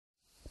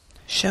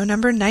Show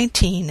number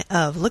 19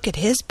 of Look at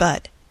His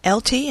Butt.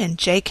 LT and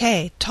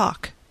JK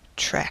Talk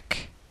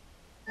Trek.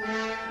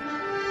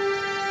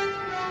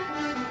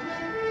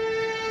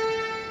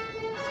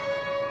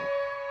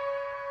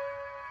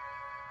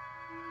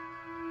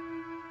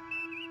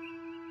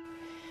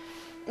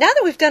 Now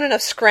that we've done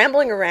enough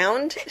scrambling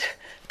around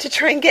to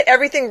try and get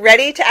everything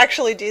ready to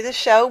actually do the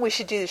show, we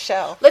should do the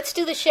show. Let's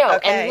do the show,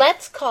 Okay. and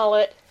let's call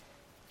it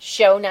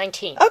Show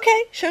 19.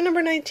 Okay, show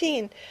number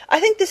 19. I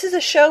think this is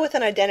a show with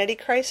an identity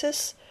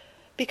crisis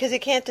because it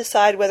can't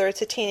decide whether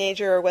it's a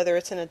teenager or whether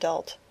it's an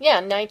adult. Yeah,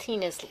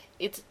 19 is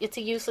it's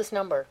a useless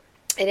number.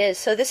 It is.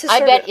 So this is I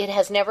sort bet of it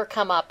has never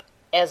come up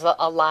as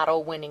a lotto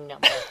winning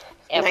number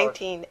ever.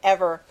 19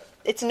 ever.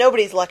 It's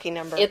nobody's lucky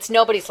number. It's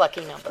nobody's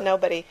lucky number.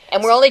 Nobody.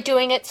 And we're only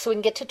doing it so we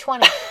can get to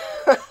 20.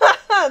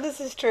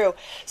 This is true.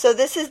 So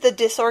this is the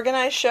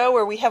disorganized show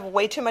where we have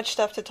way too much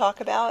stuff to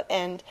talk about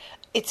and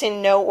it's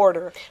in no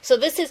order. So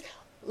this is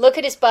Look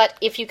at His Butt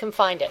if you can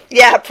find it.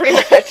 Yeah, pretty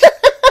much.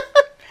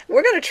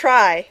 We're going to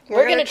try. We're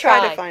going gonna to try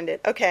try to find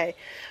it. Okay.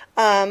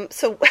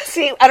 So,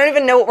 see, I don't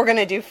even know what we're going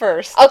to do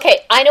first. Okay,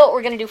 I know what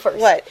we're going to do first.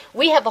 What?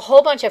 We have a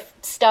whole bunch of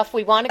stuff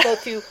we want to go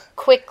through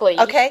quickly.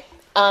 Okay.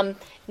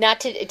 Not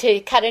to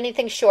cut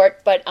anything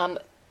short, but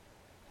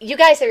you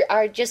guys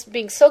are just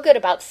being so good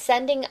about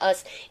sending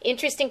us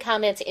interesting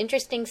comments,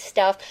 interesting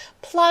stuff.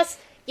 Plus,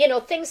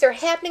 things are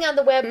happening on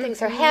the web,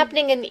 things are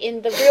happening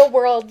in the real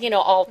world,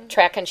 all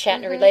Trek and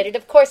Shatner related,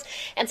 of course,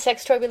 and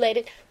sex toy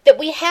related, that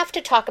we have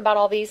to talk about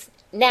all these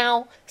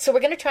now. So we're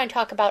going to try and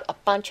talk about a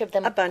bunch of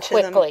them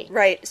quickly. Of them.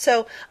 Right.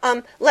 So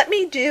let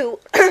me do,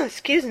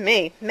 excuse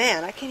me,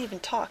 man, I can't even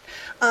talk.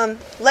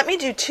 Let me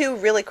do two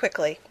really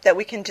quickly that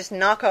we can just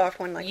knock off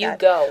one like that. You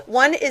go.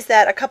 One is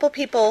that a couple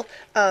people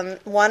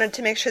wanted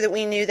to make sure that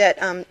we knew that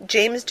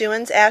James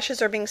Doohan's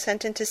ashes are being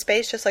sent into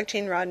space just like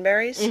Gene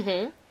Roddenberry's.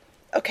 Mm-hmm.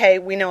 Okay,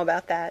 we know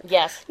about that.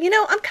 Yes. I'm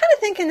kind of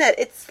thinking that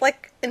it's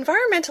like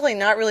environmentally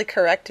not really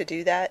correct to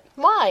do that.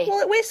 Why? Well,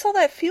 it wastes all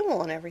that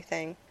fuel and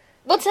everything.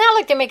 Well, it's not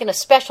like they're making a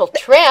special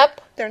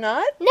trip. They're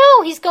not?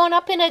 No, he's going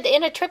up in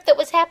a trip that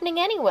was happening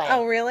anyway.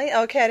 Oh, really?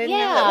 Okay, I didn't know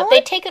that. Yeah, Well,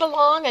 they take it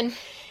along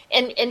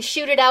and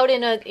shoot it out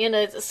in a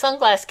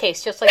sunglass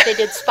case, just like they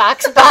did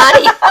Spock's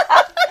body.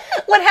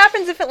 What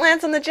happens if it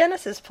lands on the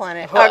Genesis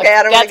planet? Well, Okay,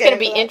 I don't want that's to get going to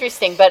be into that.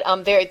 interesting,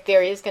 but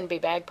there is going to be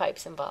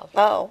bagpipes involved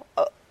Oh,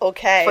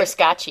 okay. for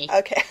Scotchy.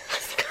 Okay,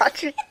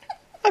 Scotchy.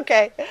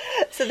 Okay,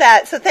 so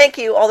thank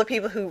you all the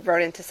people who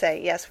wrote in to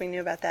say yes, we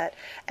knew about that,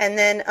 and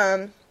then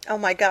oh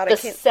my God, The I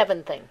can't.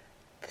 seventh thing.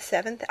 The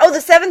seventh? Oh,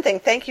 the seventh thing.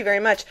 Thank you very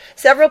much.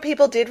 Several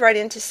people did write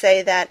in to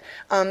say that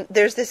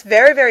there's this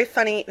very, very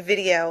funny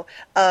video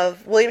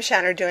of William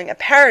Shatner doing a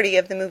parody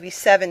of the movie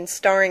Seven,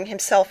 starring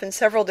himself in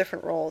several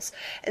different roles.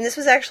 And this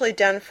was actually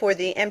done for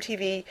the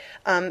MTV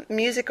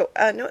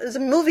it was a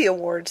Movie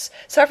Awards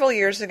several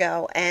years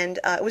ago, and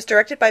it was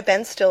directed by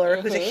Ben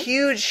Stiller, who's a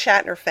huge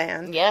Shatner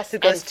fan. Yes, who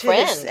goes and to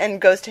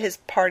friend. goes to his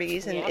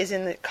parties and Yep. is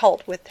in the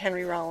cult with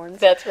Henry Rollins.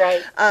 That's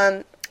right.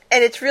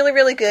 And it's really,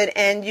 really good,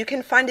 and you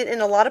can find it in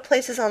a lot of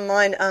places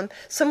online.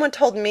 Someone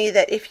told me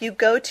that if you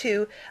go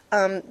to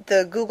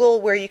the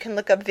Google where you can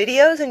look up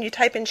videos and you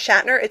type in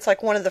Shatner, it's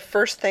like one of the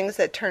first things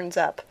that turns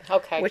up.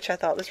 Okay. Which I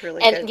thought was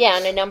really And good. yeah,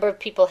 and a number of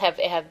people have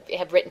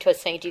written to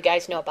us saying, "Do you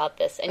guys know about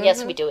this?" And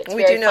yes, we do. It's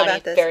We very do know funny,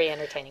 about this. very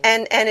entertaining.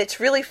 And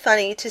it's really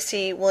funny to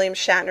see William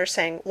Shatner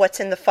saying, "What's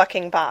in the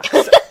fucking box?"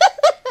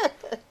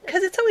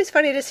 Because it's always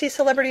funny to see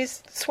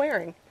celebrities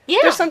swearing. Yeah.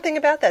 There's something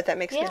about that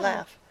makes me Yeah.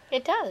 laugh.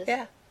 It does.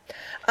 Yeah.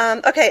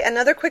 Okay,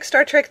 another quick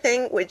Star Trek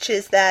thing, which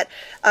is that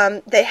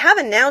they have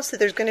announced that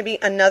there's going to be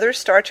another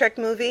Star Trek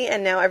movie,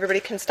 and now everybody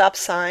can stop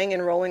sighing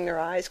and rolling their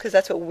eyes, because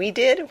that's what we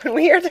did when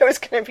we heard there was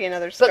going to be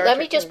another Star But Trek let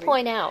me just movie.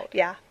 point out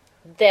Yeah.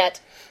 that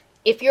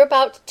if you're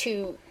about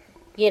to,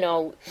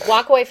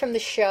 walk away from the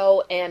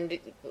show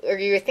or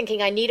you're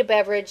thinking, I need a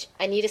beverage,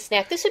 I need a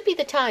snack, this would be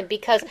the time,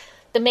 because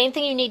the main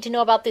thing you need to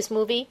know about this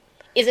movie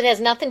is it has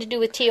nothing to do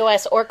with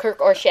TOS or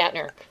Kirk or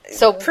Shatner.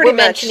 So Pretty we're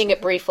much. mentioning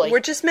it briefly. We're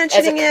just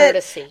mentioning as a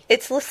courtesy. it.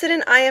 It's listed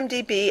in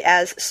IMDb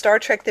as Star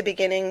Trek: The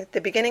Beginning. The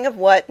beginning of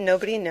what?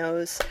 Nobody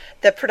knows.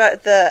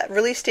 The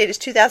release date is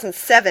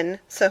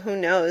 2007, so who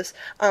knows?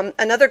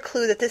 Another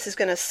clue that this is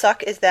going to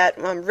suck is that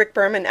Rick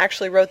Berman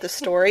actually wrote the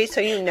story, so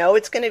you know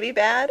it's going to be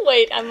bad.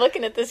 Wait, I'm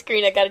looking at the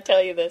screen. I got to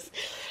tell you this.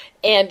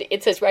 And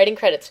it says writing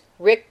credits,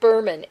 Rick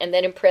Berman, and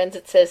then in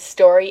parentheses it says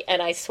story,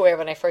 and I swear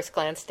when I first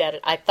glanced at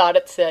it, I thought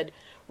it said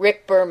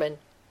Rick Berman.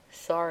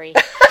 Sorry.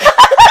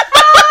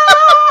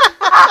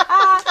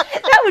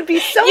 That would be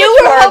so You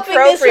much were more hoping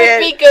this appropriate.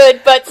 would be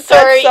good, but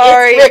sorry,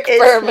 it's Rick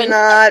Berman. It's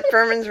not.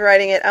 Berman's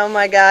writing it. Oh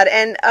my God.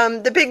 And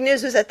the big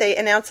news was that they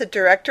announced a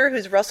director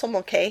who's Russell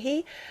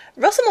Mulcahy.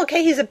 Russell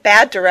Mulcahy's a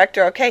bad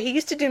director, okay? He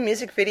used to do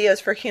music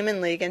videos for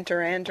Human League and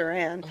Duran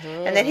Duran.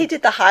 And then he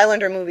did the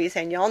Highlander movies,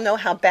 and y'all know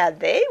how bad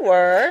they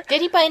were.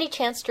 Did he by any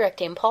chance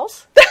direct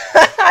Impulse?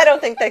 I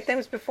don't think that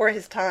was before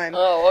his time.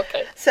 Oh,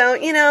 okay. So,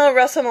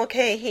 Russell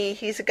Mulcahy,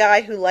 he's a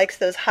guy who likes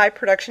those high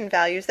production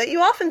values that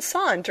you often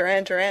saw in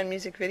Duran Duran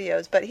music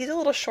videos, but he's a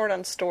little short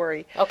on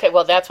story. Okay,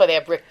 well, that's why they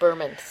have Rick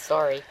Berman.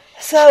 Sorry.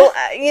 So,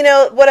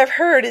 what I've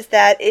heard is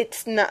that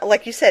it's not,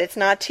 like you said, it's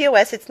not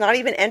TOS, it's not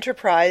even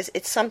Enterprise,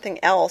 it's something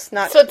else.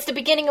 So it's the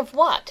beginning of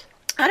what?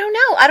 I don't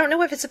know. I don't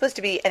know if it's supposed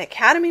to be an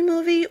Academy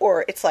movie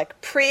or it's like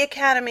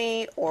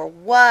pre-Academy or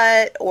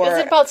what. Or is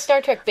it about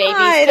Star Trek babies?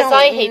 Because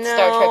I hate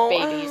Star Trek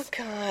babies.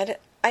 Oh,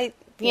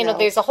 God.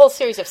 There's a whole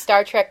series of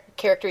Star Trek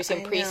characters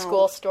in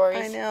preschool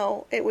stories. I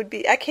know. It would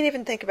be... I can't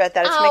even think about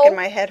that. It's Ow. making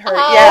my head hurt.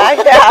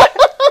 Ow. Yeah.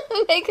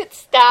 Make it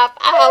stop.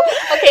 Ow.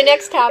 Okay,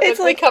 next topic.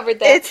 We covered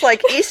that. It's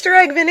like Easter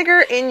egg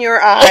vinegar in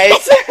your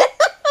eyes.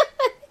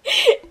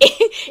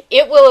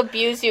 It will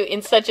abuse you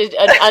in such an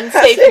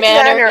unsafe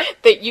manner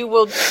that you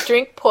will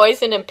drink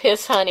poison and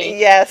piss honey.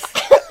 Yes.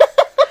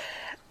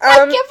 I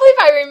can't believe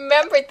I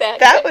remembered that.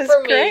 That was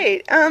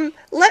great.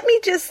 Let me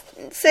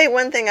just say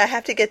one thing. I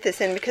have to get this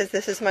in because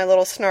this is my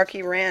little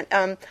snarky rant.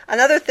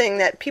 Another thing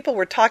that people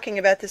were talking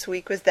about this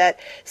week was that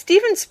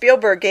Steven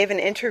Spielberg gave an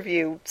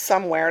interview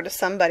somewhere to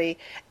somebody,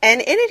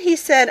 and in it he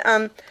said,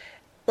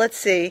 let's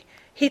see,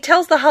 he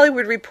tells The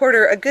Hollywood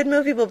Reporter, a good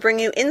movie will bring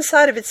you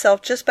inside of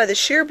itself just by the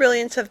sheer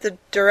brilliance of the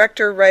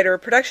director, writer, or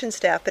production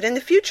staff. But in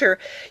the future,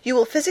 you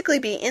will physically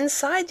be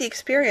inside the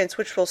experience,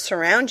 which will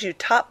surround you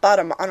top,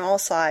 bottom, on all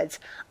sides.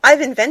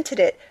 I've invented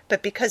it,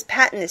 but because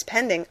patent is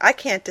pending, I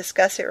can't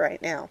discuss it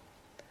right now.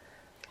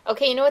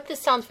 Okay, you know what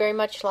this sounds very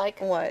much like?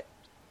 What?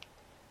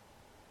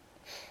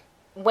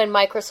 When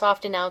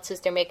Microsoft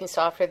announces they're making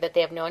software that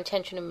they have no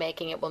intention of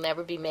making, it will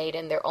never be made,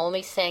 and they're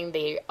only saying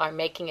they are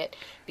making it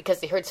because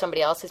they heard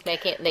somebody else is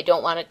making it and they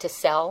don't want it to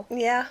sell.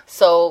 Yeah.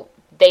 So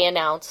they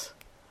announce,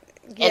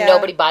 Yeah. and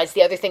nobody buys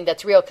the other thing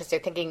that's real because they're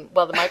thinking,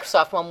 well, the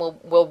Microsoft one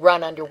will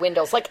run under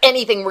Windows. Like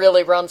anything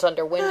really runs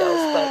under Windows.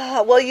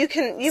 But Well, you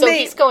can...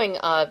 he's going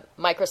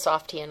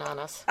Microsoftian on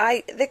us.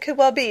 That could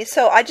well be.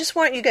 So I just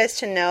want you guys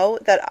to know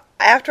that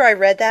after I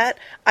read that,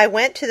 I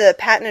went to the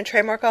Patent and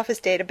Trademark Office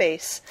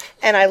database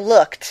and I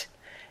looked.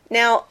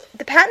 Now,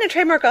 the Patent and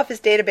Trademark Office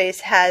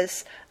database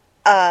has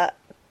a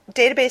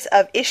database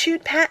of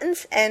issued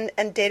patents and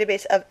a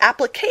database of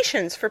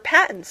applications for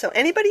patents. So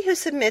anybody who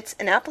submits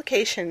an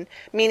application,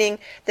 meaning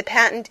the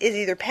patent is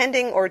either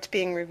pending or it's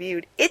being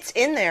reviewed, it's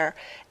in there.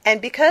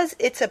 And because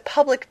it's a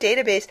public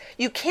database,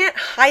 you can't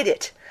hide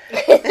it.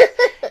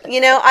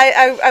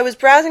 I was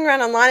browsing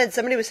around online and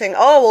somebody was saying,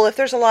 oh, well, if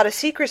there's a lot of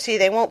secrecy,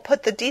 they won't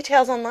put the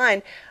details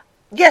online.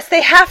 Yes,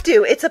 they have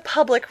to. It's a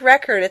public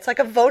record. It's like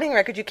a voting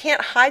record. You can't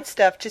hide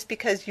stuff just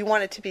because you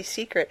want it to be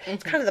secret. Mm-hmm.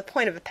 It's kind of the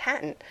point of a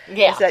patent,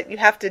 is that you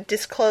have to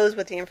disclose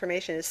what the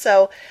information is.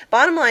 So,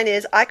 bottom line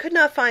is, I could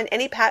not find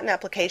any patent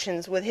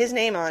applications with his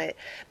name on it.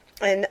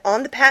 And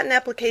on the patent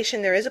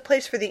application, there is a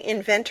place for the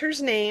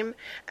inventor's name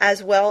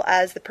as well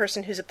as the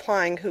person who's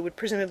applying, who would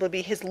presumably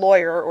be his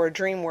lawyer or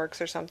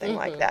DreamWorks or something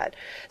like that.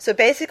 So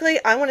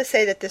basically, I want to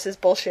say that this is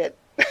bullshit.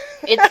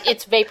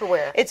 It's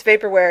vaporware. It's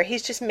vaporware.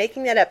 He's just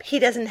making that up. He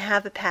doesn't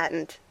have a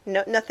patent.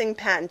 No, nothing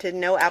patented,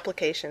 no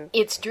application.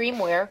 It's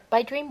Dreamware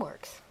by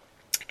DreamWorks.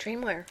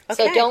 Dreamware.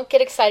 Okay. So don't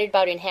get excited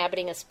about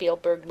inhabiting a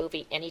Spielberg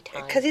movie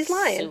anytime because he's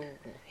lying.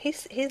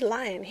 Soon. He's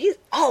lying. He's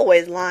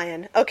always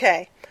lying.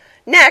 Okay.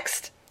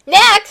 Next.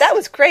 That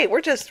was great.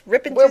 We're just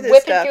ripping through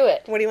this stuff. Through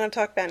it. What do you want to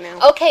talk about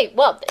now? Okay,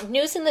 well,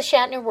 news in the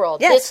Shatner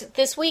world. Yes.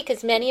 This week,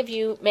 as many of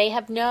you may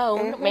have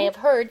known, may have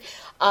heard,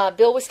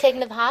 Bill was taken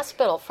to the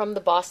hospital from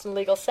the Boston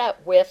legal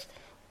set with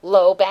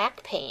low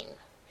back pain.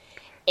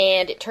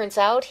 And it turns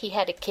out he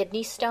had a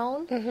kidney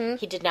stone. Mm-hmm.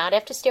 He did not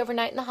have to stay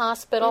overnight in the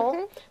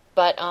hospital,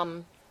 but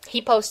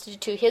he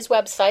posted to his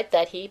website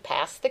that he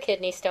passed the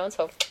kidney stone,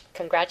 so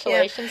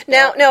congratulations.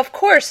 Yeah. Now, of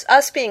course,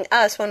 us being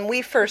us, when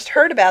we first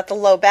heard about the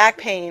low back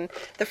pain,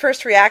 the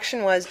first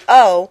reaction was,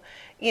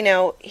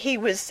 he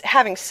was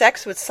having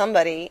sex with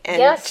somebody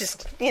and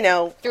just,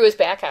 threw his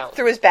back out.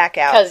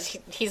 Because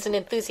he's an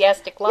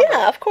enthusiastic lover.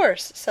 Yeah, of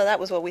course. So that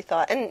was what we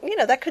thought. And,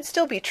 that could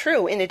still be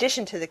true in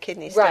addition to the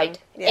kidney stone. Right.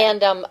 Yeah.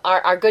 And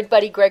our good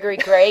buddy Gregory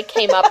Gray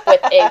came up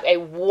with a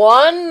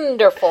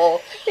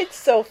wonderful it's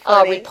so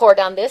funny. Report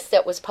on this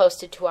that was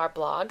posted to our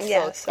blog.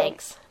 Yeah, so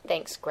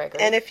thanks, Gregory.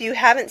 And if you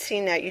haven't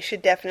seen that, you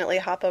should definitely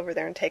hop over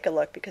there and take a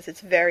look because it's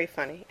very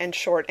funny and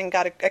short and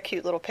got a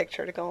cute little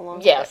picture to go along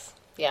with it.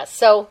 Yes.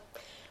 So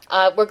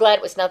we're glad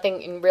it was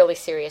nothing really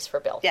serious for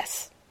Bill.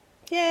 Yes.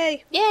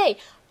 Yay.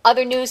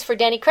 Other news for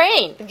Denny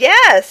Crane.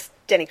 Yes.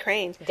 Denny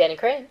Crane.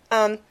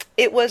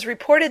 It was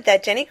reported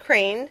that Denny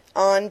Crane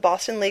on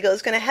Boston Legal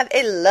is going to have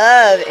a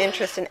love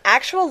interest, an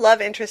actual love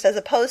interest, as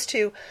opposed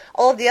to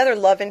all of the other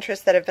love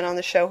interests that have been on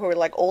the show who are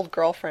like old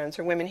girlfriends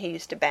or women he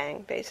used to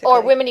bang, basically.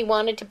 Or women he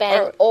wanted to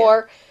bang,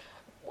 or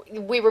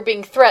we were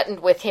being threatened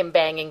with him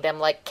banging them,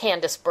 like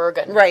Candice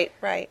Bergen.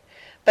 Right.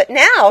 But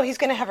now he's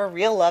going to have a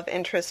real love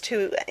interest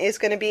who is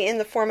going to be in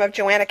the form of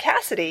Joanna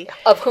Cassidy.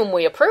 Of whom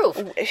we approve.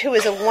 Who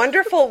is a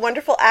wonderful,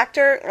 wonderful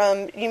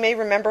actor. You may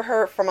remember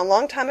her from a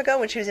long time ago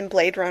when she was in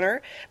Blade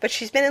Runner, but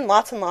she's been in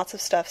lots and lots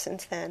of stuff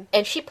since then.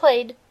 And she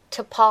played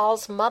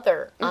T'Pol's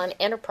mother on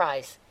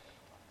Enterprise.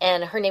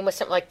 And her name was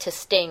something like To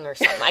Sting or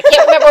something. I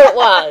can't remember what it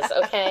was,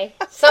 okay?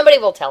 Somebody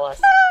will tell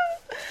us.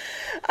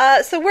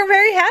 So we're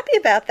very happy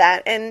about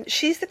that. And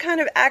she's the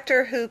kind of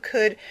actor who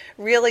could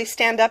really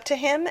stand up to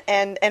him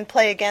and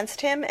play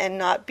against him and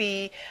not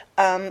be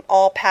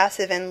all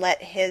passive and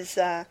let his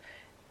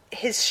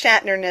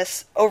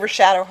Shatnerness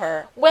overshadow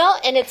her. Well,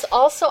 and it's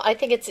also, I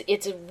think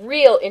it's a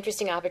real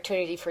interesting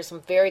opportunity for some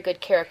very good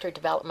character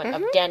development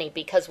of Denny,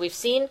 because we've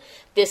seen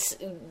this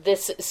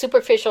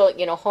superficial,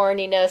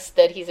 horniness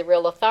that he's a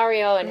real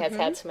Lothario and has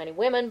had so many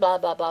women, blah,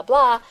 blah, blah,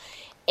 blah.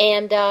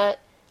 And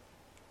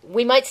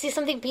we might see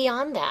something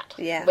beyond that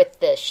with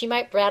this. She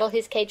might rattle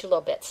his cage a little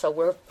bit, so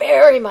we're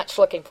very much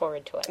looking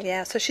forward to it.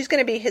 Yeah, so she's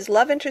going to be his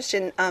love interest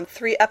in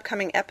 3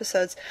 upcoming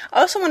episodes. I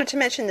also wanted to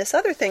mention this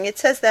other thing. It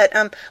says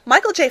that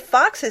Michael J.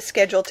 Fox is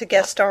scheduled to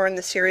guest star in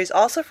the series,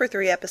 also for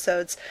 3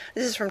 episodes.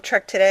 This is from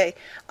Trek Today.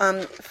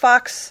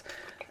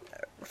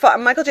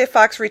 Michael J.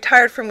 Fox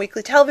retired from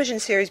weekly television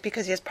series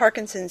because he has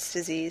Parkinson's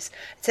disease.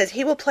 It says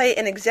he will play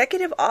an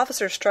executive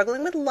officer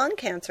struggling with lung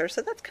cancer,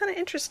 so that's kind of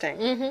interesting.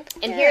 Mm-hmm.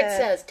 And here it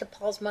says,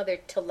 T'Pol's mother,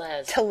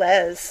 Tellez.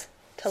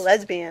 To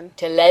lesbian.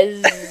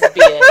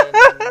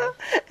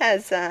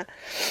 As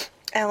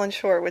Alan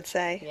Shore would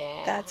say.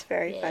 Yeah. That's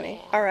very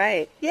funny. All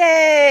right.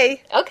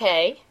 Yay!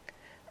 Okay.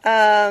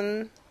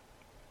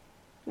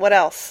 What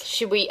else?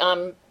 Should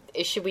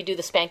we do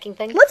the spanking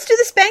thing? Let's do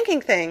the spanking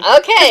thing.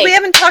 Okay. Because we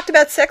haven't talked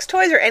about sex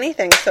toys or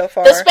anything so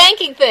far. The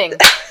spanking thing.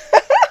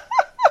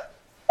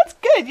 That's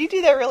good. You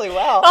do that really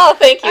well. Oh,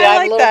 thank you. I have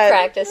like a little that.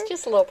 practice.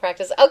 Just a little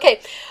practice. Okay.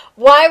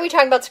 Why are we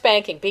talking about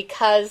spanking?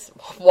 Because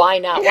why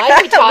not? Why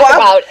do we talk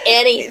about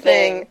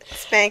anything?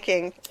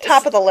 Spanking.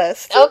 Top of the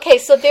list. Okay,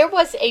 so there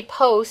was a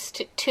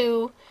post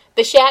to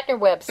the Shatner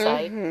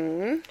website.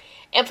 Mm-hmm.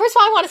 And first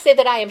of all, I want to say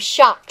that I am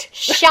shocked.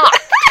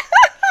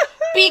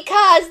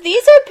 Because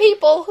there are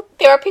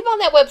people on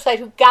that website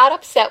who got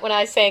upset when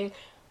I was saying,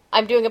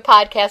 I'm doing a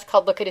podcast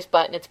called Look at His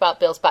Butt, and it's about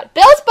Bill's butt.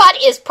 Bill's butt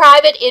is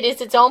private. It is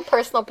its own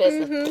personal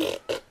business.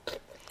 Mm-hmm.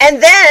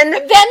 And then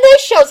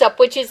this shows up,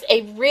 which is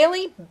a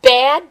really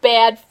bad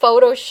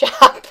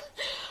Photoshop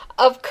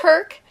of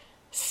Kirk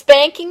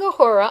spanking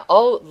Uhura.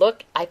 Oh,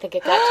 look, I think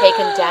it got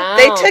taken down.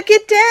 They took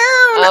it down. Okay.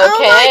 Oh,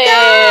 my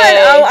God.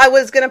 Oh, I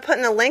was going to put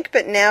in a link,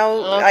 but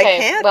now I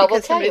can't. Well, we'll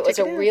tell you, it was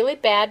a really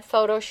bad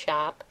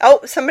Photoshop.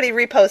 Oh, somebody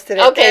reposted it.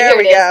 Okay, there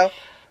we go.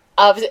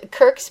 Of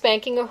Kirk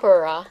spanking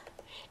Uhura,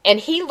 and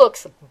he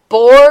looks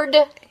bored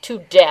to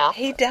death.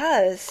 He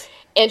does.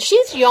 And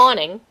she's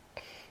yawning.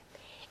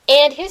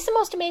 And here's the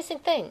most amazing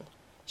thing.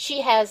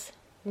 She has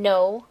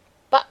no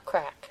butt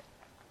crack.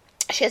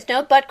 She has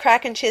no butt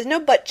crack, and she has no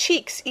butt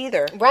cheeks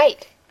either.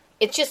 Right.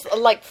 It's just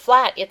like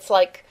flat. It's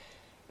like,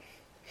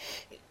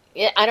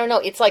 I don't know.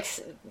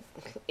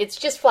 It's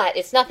just flat.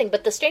 It's nothing.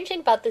 But the strange thing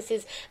about this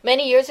is,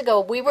 many years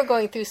ago, we were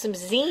going through some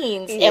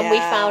zines, and we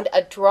found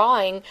a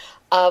drawing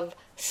of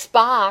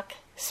Spock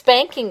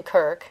spanking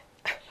Kirk.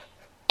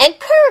 And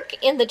Kirk,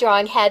 in the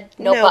drawing, had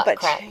no butt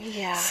crack.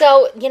 Yeah.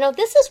 So,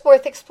 this is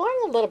worth exploring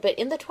a little bit.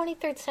 In the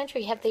 23rd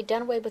century, have they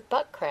done away with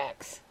butt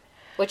cracks?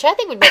 Which I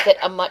think would make it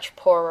a much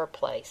poorer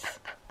place.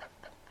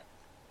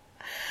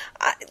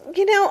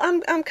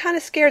 I'm kind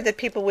of scared that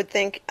people would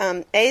think,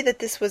 that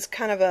this was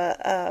kind of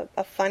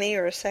a funny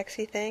or a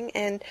sexy thing,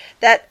 and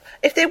that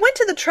if they went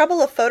to the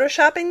trouble of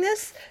photoshopping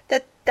this,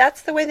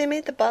 that's the way they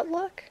made the butt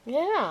look?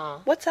 Yeah.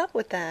 What's up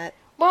with that?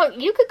 Well,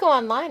 you could go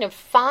online and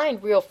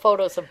find real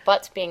photos of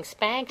butts being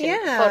spanked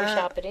and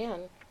Photoshop it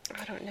in.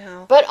 I don't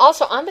know. But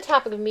also, on the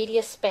topic of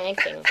media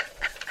spanking,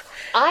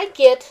 I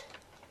get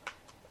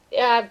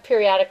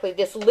periodically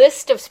this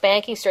list of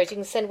spanking stories you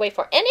can send away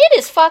for. And it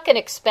is fucking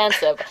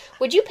expensive.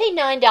 Would you pay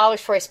 $9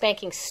 for a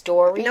spanking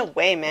story? No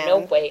way, man. No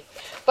way.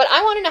 But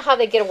I want to know how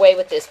they get away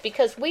with this,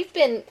 because we've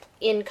been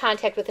in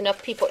contact with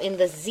enough people in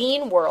the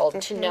zine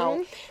world to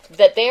know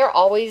that they are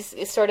always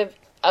sort of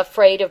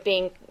afraid of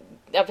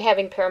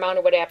having Paramount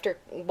or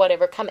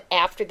whatever come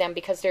after them,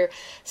 because they're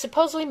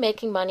supposedly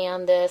making money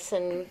on this,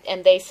 and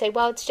they say,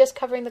 well, it's just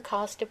covering the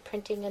cost of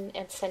printing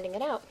and sending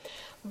it out.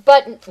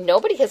 But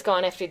nobody has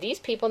gone after these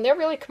people, and they're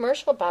really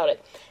commercial about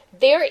it.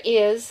 There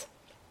is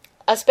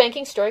a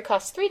spanking story,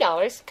 costs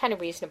 $3, kind of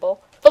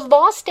reasonable. The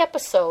lost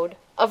episode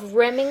of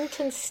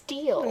Remington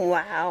Steele.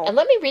 Wow. And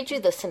let me read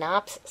you the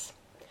synopsis.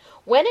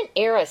 When an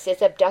heiress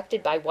is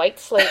abducted by white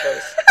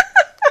slavers...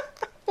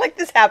 Like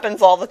this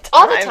happens all the time.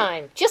 All the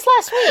time. Just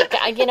last week,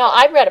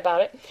 I read about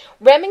it.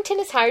 Remington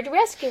is hired to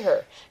rescue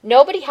her.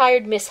 Nobody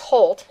hired Miss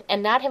Holt,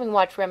 and not having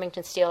watched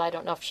Remington Steele, I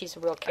don't know if she's a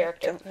real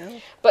character. I don't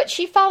know. But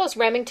she follows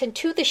Remington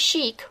to the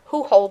sheik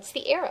who holds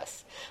the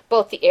heiress.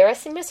 Both the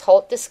heiress and Miss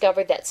Holt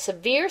discover that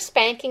severe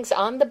spankings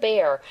on the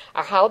bear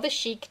are how the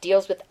sheik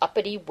deals with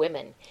uppity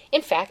women.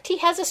 In fact, he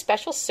has a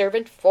special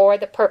servant for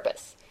the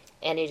purpose.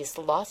 And it is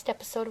the lost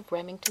episode of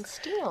Remington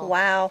Steele.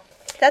 Wow.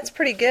 That's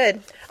pretty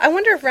good. I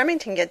wonder if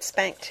Remington gets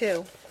spanked,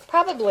 too.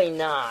 Probably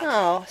not.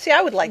 Oh, see,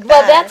 I would like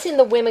Well, that. that's in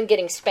the women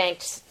getting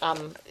spanked section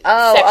of okay,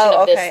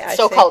 I this see.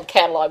 so-called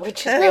catalog,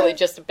 which is really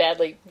just a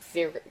badly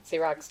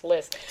Xerox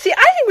list. See, I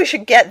think we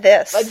should get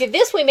this.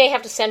 This we may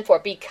have to send for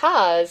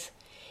because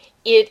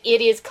it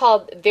is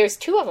called, there's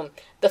two of them,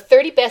 the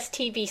 30 Best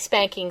TV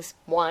Spankings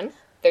 1,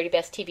 30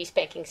 Best TV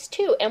Spankings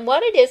 2. And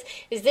what it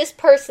is this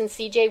person,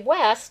 CJ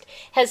West,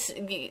 has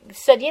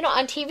said,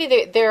 on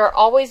TV there are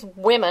always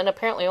women,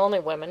 apparently only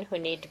women, who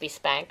need to be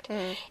spanked.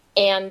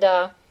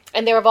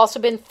 And there have also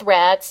been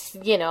threats,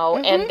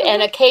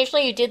 and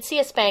occasionally you did see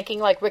a spanking,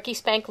 like Ricky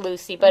spanked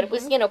Lucy, but it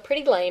was,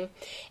 pretty lame.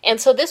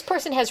 And so this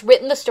person has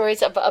written the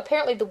stories of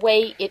apparently the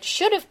way it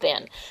should have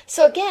been.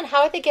 So again,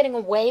 how are they getting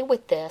away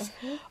with this?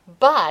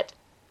 But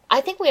I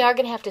think we are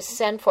going to have to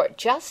send for it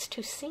just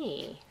to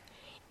see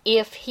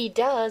if he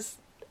does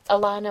a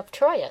line of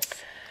Troyes.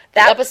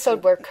 The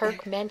episode where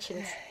Kirk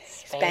mentions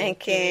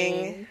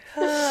spanking.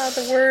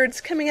 The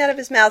words coming out of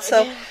his mouth.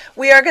 So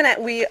we are gonna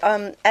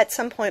at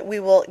some point we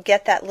will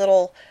get that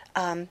little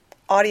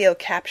audio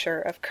capture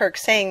of Kirk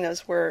saying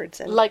those words,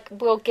 and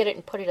we'll get it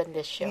and put it on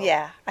this show.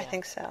 Yeah, I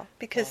think so,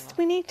 because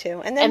we need to,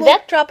 and then we'll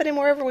drop it in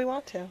wherever we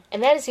want to.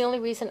 And that is the only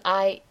reason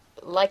I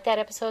like that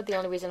episode. The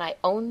only reason I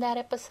own that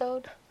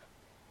episode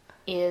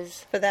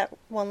is for that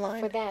one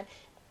line. For that,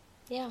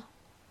 yeah.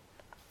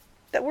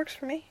 That works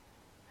for me.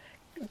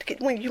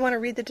 You want to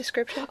read the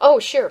description? Oh,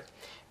 sure.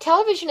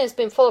 Television has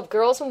been full of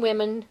girls and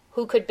women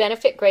who could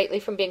benefit greatly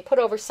from being put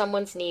over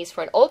someone's knees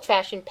for an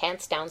old-fashioned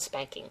pants-down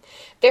spanking.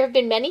 There have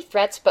been many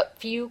threats, but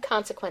few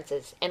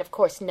consequences, and of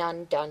course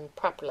none done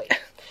properly.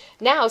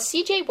 Now,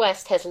 C.J.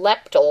 West has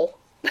leptal.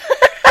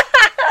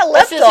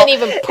 This isn't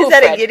even poo. Is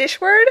that a Yiddish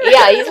word?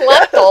 Yeah, he's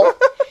leptal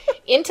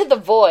into the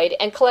void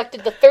and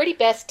collected the 30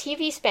 best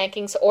TV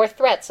spankings or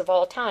threats of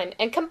all time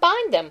and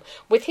combined them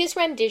with his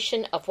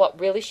rendition of what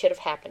really should have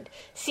happened.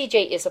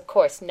 CJ is, of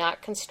course,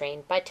 not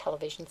constrained by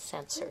television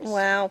censors.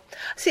 Wow.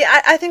 See,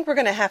 I think we're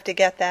going to have to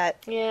get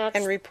that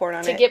and report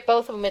on it. To get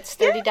both of them, it's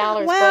 $30,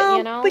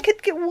 but, we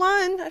could get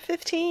one,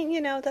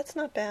 $15, that's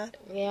not bad.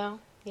 Yeah.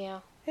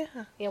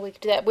 Yeah, we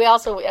could do that. We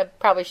also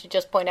probably should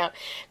just point out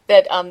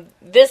that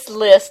this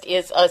list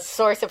is a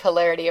source of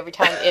hilarity every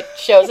time it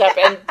shows up.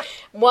 And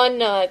one,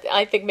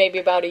 I think maybe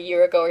about a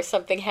year ago or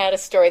something, had a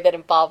story that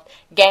involved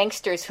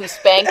gangsters who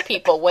spank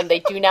people when they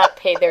do not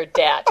pay their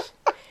debt.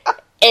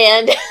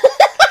 And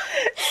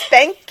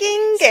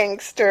spanking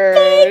gangsters.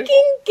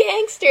 Spanking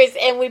gangsters.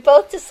 And we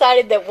both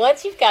decided that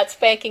once you've got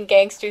spanking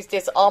gangsters,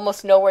 there's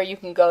almost nowhere you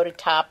can go to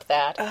top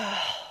that.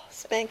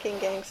 Spanking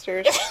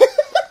gangsters.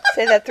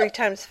 Say that 3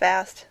 times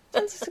fast.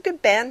 That's a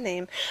good band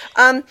name.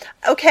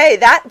 Okay,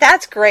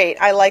 that's great.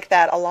 I like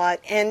that a lot.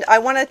 And I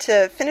wanted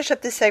to finish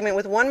up this segment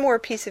with one more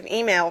piece of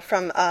email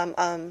from,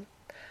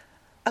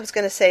 I was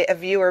going to say a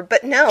viewer,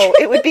 but no,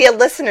 it would be a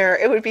listener.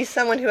 It would be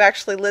someone who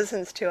actually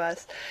listens to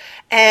us.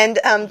 And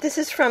this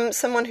is from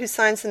someone who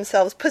signs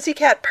themselves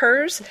Pussycat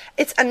Purrs.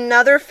 It's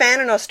another fan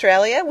in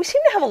Australia. We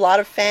seem to have a lot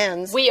of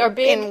fans. We are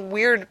big in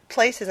weird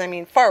places. I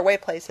mean, far away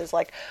places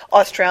like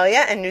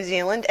Australia and New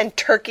Zealand and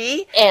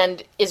Turkey.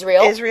 And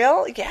Israel.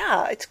 Israel,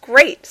 yeah. It's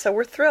great. So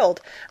we're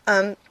thrilled.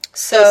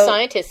 So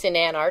scientists in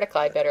Antarctica,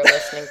 I bet, are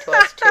listening to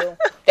us, too.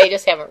 They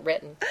just haven't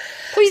written.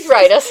 Please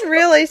write us.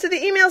 Really? So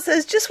the email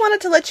says, just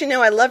wanted to let you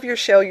know I love your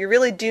show. You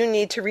really do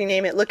need to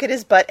rename it Look at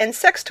His Butt and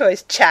Sex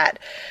Toys Chat.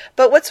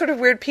 But what sort of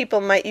weird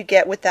people might you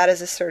get with that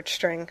as a search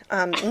string?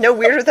 No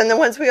weirder than the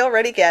ones we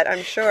already get,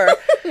 I'm sure.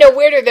 No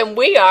weirder than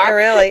we are.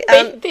 Really?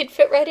 They'd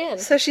fit right in.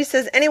 So she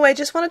says, anyway,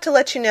 just wanted to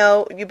let you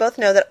know, you both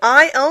know that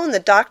I own the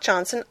Doc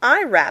Johnson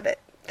iRabbit.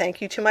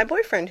 Thank you to my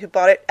boyfriend who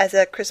bought it as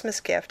a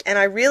Christmas gift, and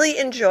I really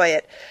enjoy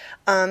it.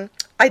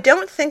 I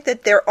don't think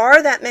that there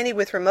are that many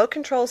with remote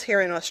controls here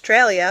in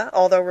Australia,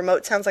 although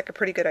remote sounds like a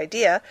pretty good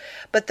idea,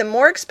 but the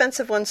more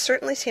expensive ones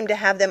certainly seem to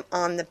have them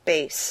on the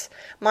base.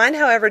 Mine,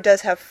 however,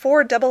 does have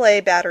 4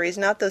 AA batteries,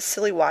 not those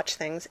silly watch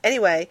things.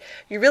 Anyway,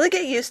 you really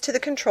get used to the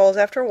controls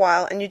after a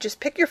while, and you just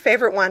pick your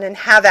favorite one and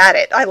have at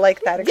it. I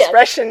like that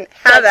expression, yes,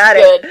 have at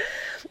good. it.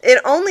 It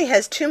only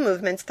has 2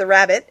 movements, the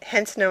rabbit,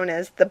 hence known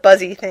as the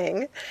buzzy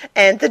thing,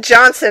 and the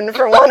Johnson,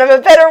 for want of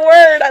a better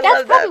word. I love that.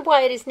 That's probably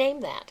why it is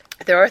named that.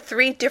 There are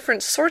 3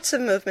 different sorts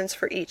of movements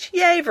for each.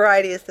 Yay,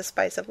 variety is the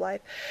spice of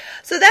life.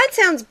 So that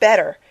sounds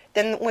better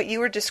than what you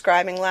were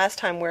describing last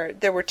time, where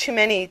there were too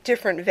many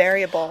different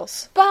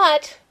variables.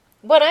 But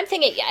what I'm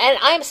thinking, and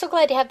I'm so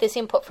glad to have this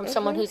input from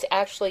someone who's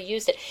actually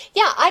used it.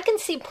 Yeah, I can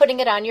see putting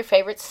it on your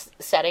favorite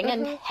setting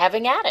and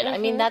having at it. I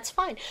mean, that's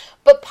fine.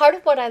 But part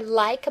of what I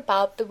like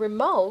about the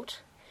remote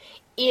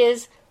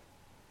is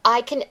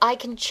I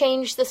can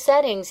change the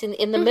settings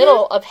in the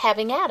middle of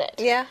having at it.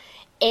 Yeah.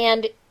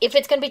 And if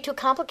it's going to be too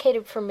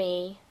complicated for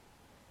me,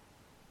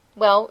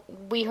 well,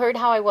 we heard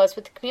how I was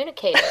with the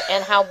communicator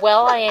and how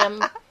well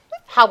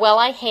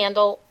I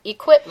handle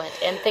equipment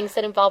and things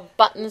that involve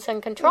buttons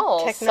and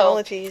controls.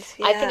 Technologies,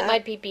 so I think it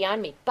might be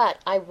beyond me. But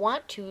I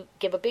want to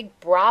give a big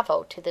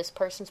bravo to this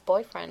person's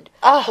boyfriend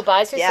who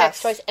buys her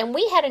sex toys. And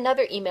we had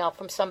another email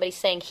from somebody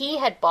saying he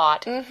had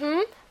bought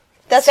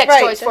sex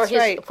toys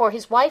for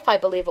his wife, I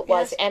believe it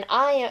was. Yes. And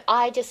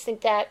I just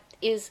think that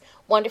is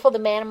wonderful. The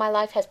man in my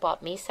life has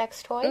bought me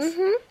sex toys.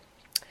 Mm-hmm.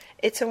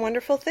 It's a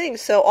wonderful thing.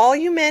 So all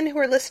you men who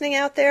are listening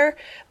out there,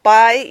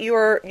 buy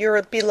your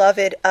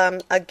beloved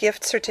a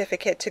gift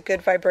certificate to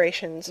Good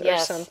Vibrations or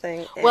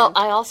something. Well,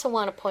 I also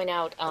want to point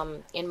out,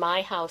 in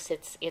my house,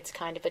 it's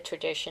kind of a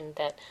tradition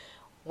that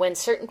when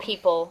certain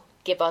people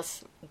give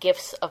us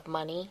gifts of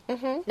money,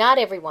 not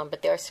everyone,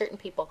 but there are certain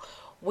people,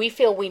 we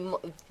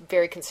feel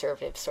very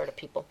conservative sort of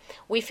people,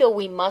 we feel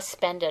we must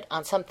spend it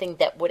on something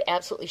that would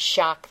absolutely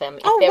shock them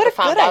if they ever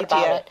found out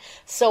about it.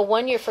 So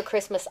one year for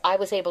Christmas, I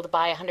was able to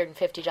buy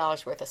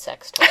 $150 worth of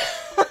sex toys.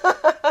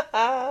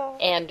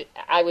 And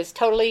I was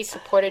totally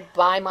supported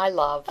by my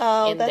love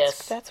in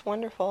this. That's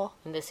wonderful.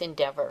 In this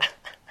endeavor.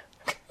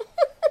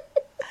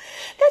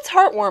 That's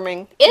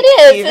heartwarming. It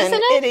is, even. Isn't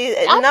it? It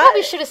is. I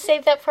probably should have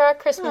saved that for our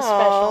Christmas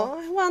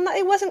special. Well, no,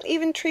 it wasn't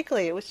even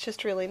treacly. It was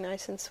just really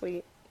nice and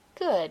sweet.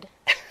 Good.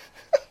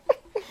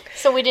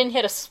 So we didn't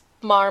hit a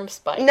smarm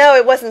spike. No,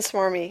 it wasn't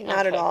smarmy.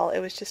 Not at all. It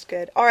was just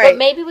good. All right. But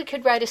maybe we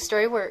could write a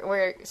story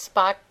where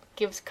Spock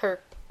gives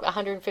Kirk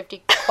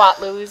 150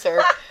 quatloos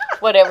or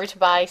whatever to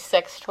buy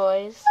sex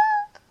toys.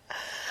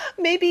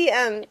 Maybe.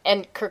 And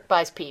Kirk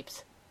buys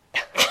Peeps.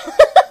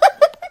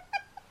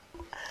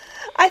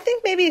 I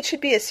think maybe it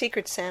should be a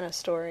Secret Santa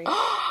story.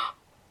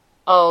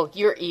 Oh,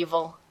 you're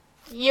evil.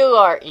 You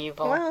are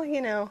evil.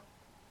 Well,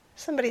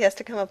 somebody has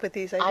to come up with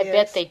these ideas. I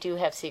bet they do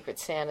have Secret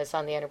Santas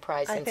on the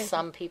Enterprise in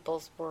some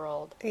people's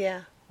world.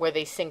 Yeah. Where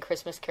they sing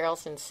Christmas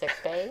carols in sick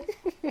bay?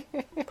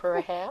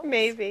 Perhaps?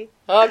 Maybe.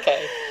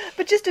 Okay.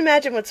 But just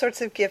imagine what sorts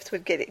of gifts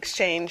would get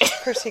exchanged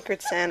for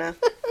Secret Santa.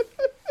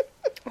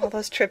 All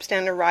those trips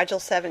down to Rigel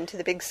 7 to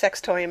the big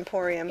sex toy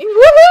emporium.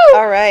 Woohoo!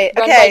 All right.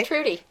 Run Okay. by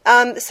Trudy.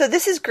 So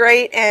this is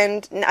great,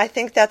 and I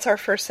think that's our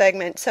first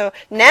segment. So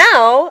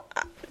now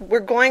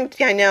we're going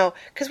to, I know,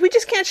 because we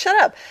just can't shut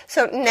up.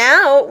 So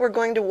now we're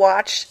going to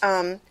watch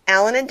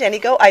Alan and Denny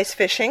go ice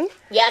fishing.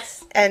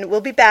 Yes. And we'll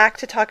be back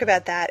to talk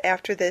about that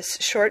after this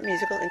short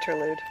musical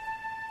interlude.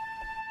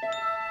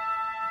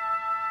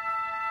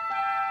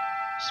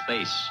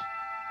 Space,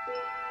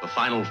 the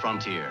final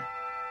frontier.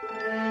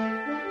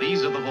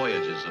 These are the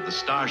voyages of the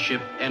Starship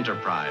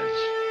Enterprise.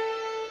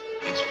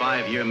 Its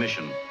 5-year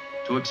mission,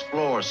 to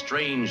explore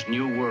strange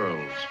new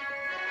worlds,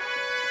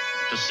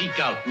 to seek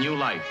out new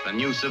life and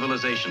new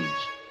civilizations,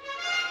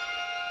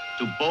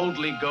 to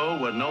boldly go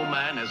where no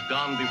man has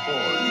gone before.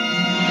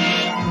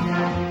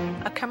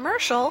 A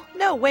commercial?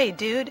 No way,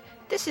 dude.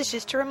 This is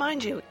just to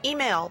remind you.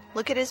 Email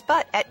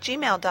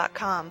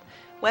lookathisbutt@gmail.com.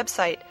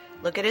 Website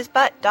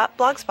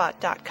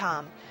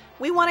lookathisbutt.blogspot.com.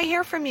 We want to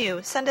hear from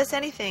you. Send us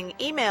anything.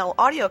 Email,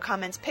 audio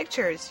comments,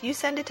 pictures. You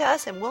send it to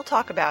us and we'll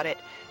talk about it.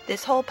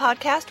 This whole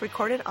podcast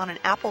recorded on an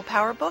Apple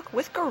PowerBook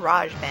with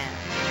GarageBand.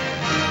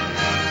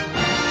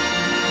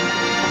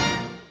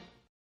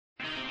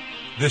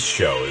 This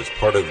show is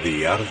part of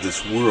the Out of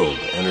This World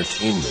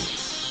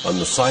Entertainment on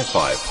the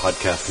Sci-Fi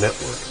Podcast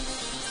Network.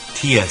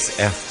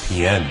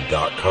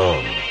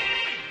 TSFPN.com.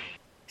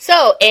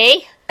 So,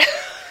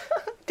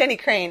 Denny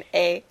Crane,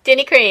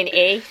 Denny Crane,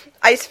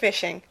 ice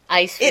fishing.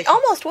 Ice fishing. It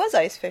almost was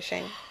ice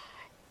fishing.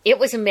 It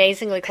was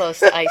amazingly close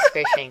to ice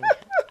fishing.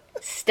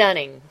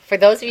 Stunning. For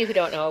those of you who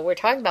don't know, we're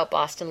talking about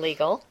Boston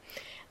Legal.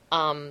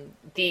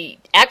 The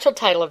actual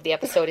title of the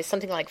episode is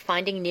something like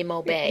Finding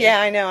Nemo Bay. Yeah,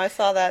 I know. I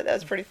saw that. That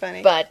was pretty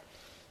funny. But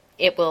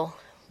it will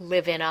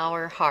live in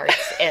our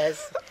hearts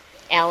as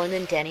Alan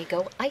and Denny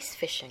go ice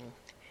fishing.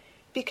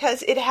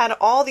 Because it had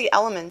all the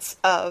elements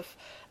of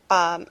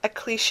a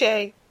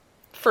cliche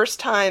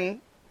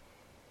first-time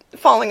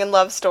falling in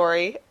love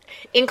story.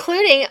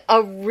 Including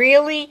a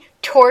really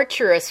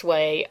torturous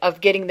way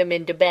of getting them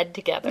into bed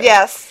together.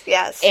 Yes,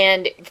 yes.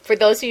 And for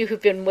those of you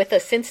who've been with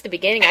us since the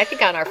beginning, I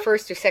think on our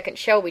first or second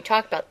show we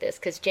talked about this,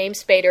 because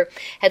James Spader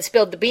had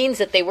spilled the beans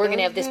that they were going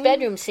to have this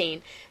bedroom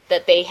scene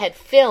that they had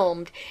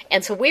filmed,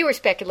 and so we were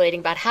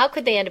speculating about how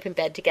could they end up in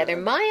bed together.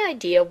 My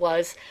idea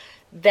was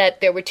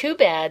that there were two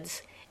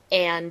beds,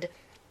 and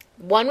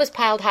one was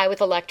piled high with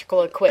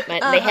electrical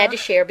equipment, and they had to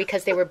share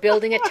because they were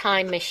building a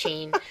time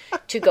machine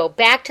to go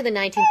back to the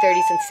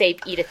 1930s and save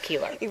Edith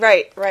Keeler.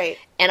 Right, right.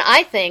 And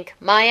I think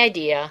my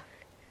idea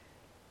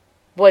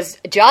was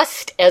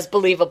just as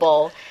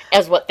believable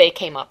as what they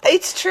came up with.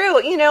 It's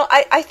true.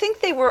 I think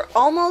they were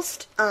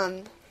almost...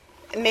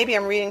 maybe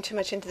I'm reading too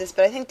much into this,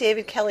 but I think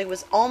David Kelly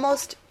was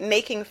almost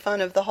making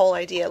fun of the whole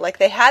idea. Like,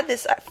 they had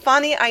this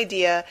funny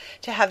idea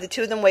to have the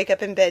two of them wake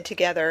up in bed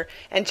together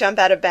and jump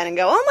out of bed and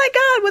go, oh my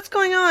God, what's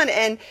going on?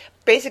 And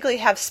basically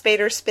have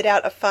Spader spit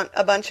out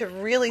a bunch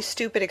of really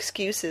stupid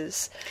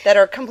excuses that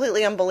are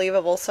completely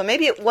unbelievable. So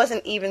maybe it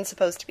wasn't even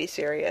supposed to be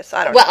serious.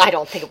 I don't know. Well, I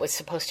don't think it was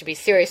supposed to be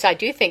serious. I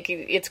do think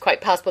it's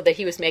quite possible that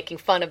he was making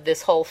fun of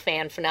this whole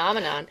fan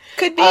phenomenon.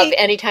 Could be. Of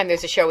anytime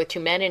there's a show with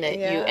two men in it,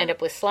 you end up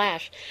with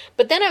Slash.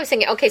 But then I was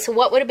thinking, okay, so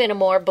what would have been a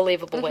more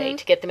believable way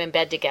to get them in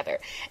bed together?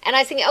 And I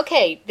was thinking,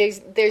 okay,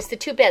 there's the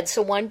two beds,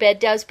 so one bed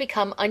does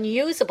become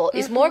unusable.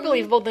 Is more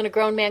believable than a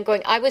grown man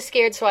going, I was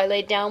scared, so I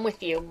laid down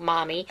with you,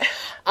 Mommy.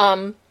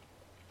 And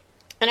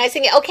I was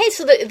thinking, okay,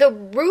 so the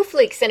roof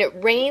leaks and it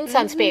rains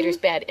on Spader's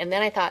bed. And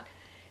then I thought,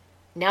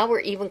 now we're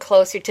even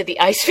closer to the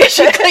ice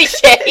fishing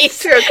cliches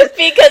true,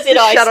 because it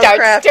always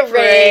starts to rain.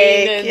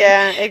 break. And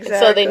Yeah, so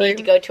exactly. they need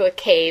to go to a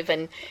cave,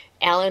 and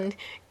Alan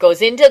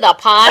goes into the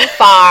pond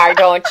far,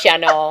 don't you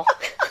know?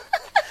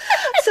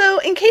 So,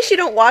 in case you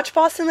don't watch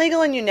Boston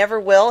Legal and you never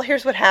will,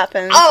 here's what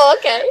happens. Oh,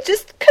 okay.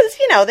 Just because,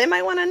 they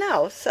might want to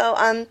know.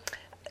 So,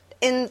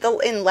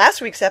 in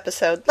last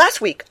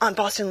week on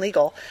Boston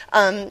Legal,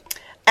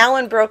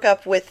 Alan broke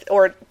up with,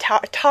 or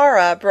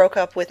Tara broke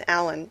up with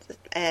Alan,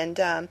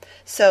 and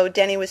so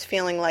Denny was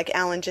feeling like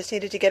Alan just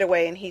needed to get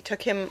away, and he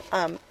took him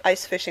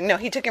ice fishing. No,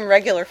 he took him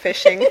regular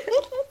fishing.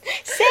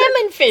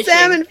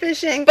 Salmon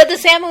fishing. But the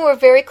salmon were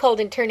very cold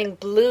and turning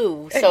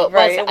blue, so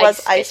it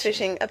was ice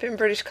fishing up in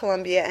British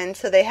Columbia, and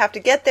so they have to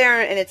get there,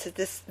 and it's at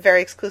this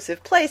very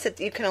exclusive place that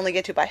you can only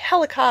get to by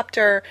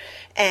helicopter,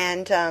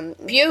 and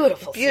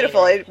beautiful.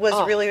 Scenery. It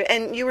was really,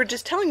 and you were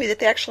just telling me that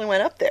they actually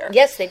went up there.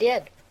 Yes, they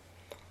did.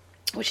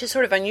 Which is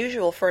sort of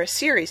unusual for a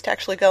series to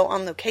actually go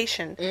on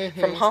location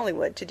from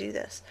Hollywood to do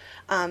this.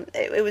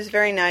 It was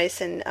very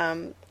nice,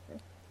 and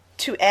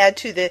to add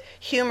to the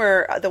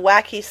humor, the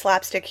wacky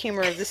slapstick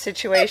humor of the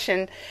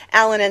situation,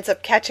 Alan ends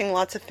up catching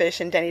lots of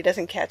fish, and Denny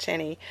doesn't catch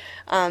any.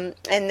 And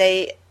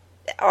they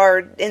are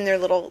in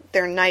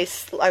their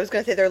nice, I was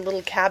going to say their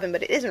little cabin,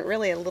 but it isn't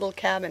really a little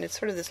cabin. It's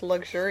sort of this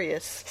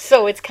luxurious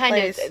So it's kind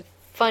place. of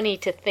funny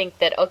to think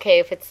that, okay,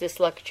 if it's this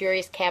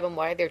luxurious cabin,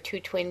 why are there 2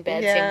 twin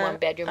beds in one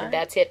bedroom, and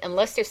that's it?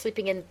 Unless they're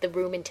sleeping in the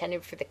room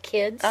intended for the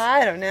kids.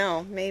 I don't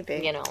know,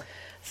 maybe.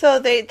 So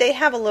they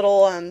have a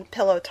little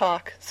pillow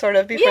talk, sort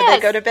of, before they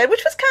go to bed,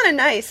 which was kind of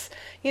nice,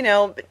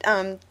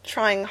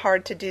 trying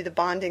hard to do the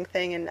bonding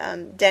thing.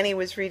 And Denny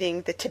was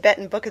reading the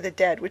Tibetan Book of the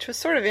Dead, which was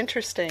sort of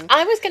interesting.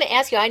 I was going to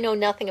ask you, I know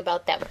nothing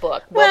about that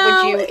book.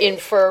 What would you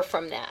infer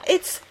from that?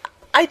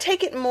 I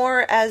take it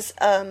more as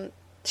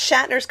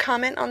Shatner's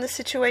comment on the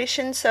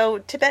situation. So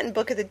Tibetan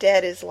Book of the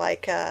Dead is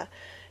like,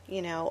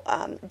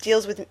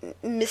 deals with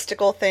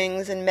mystical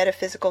things and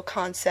metaphysical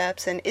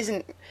concepts, and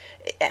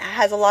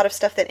has a lot of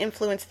stuff that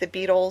influenced the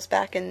Beatles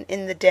back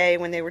in the day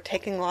when they were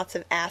taking lots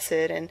of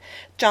acid, and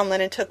John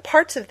Lennon took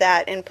parts of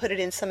that and put it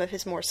in some of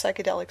his more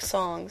psychedelic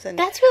songs. And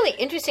that's really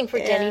interesting for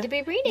Denny to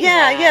be reading.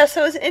 Yeah,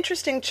 so it was an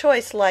interesting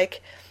choice,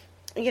 like,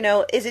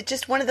 is it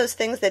just one of those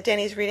things that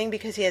Denny's reading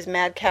because he has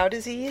mad cow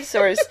disease,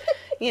 or is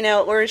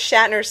or is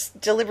Shatner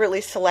deliberately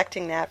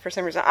selecting that for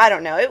some reason? I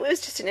don't know. It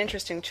was just an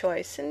interesting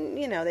choice, and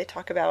they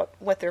talk about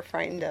what they're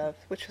frightened of,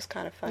 which was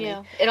kind of funny.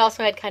 Yeah, it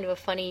also had kind of a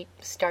funny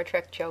Star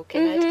Trek joke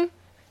in it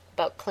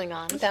about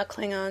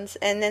Klingons.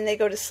 And then they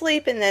go to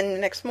sleep, and then the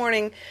next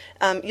morning,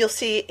 you'll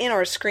see in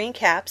our screen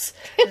caps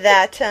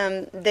that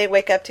they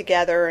wake up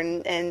together,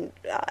 and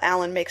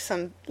Alan makes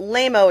some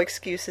lame-o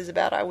excuses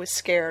about, I was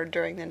scared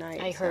during the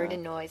night. I heard a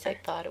noise. I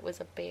thought it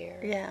was a bear.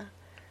 Yeah.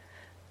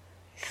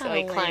 So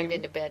he climbed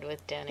into bed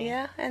with Denny.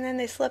 Yeah, and then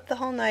they slept the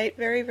whole night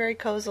very, very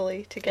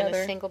cozily together.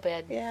 In a single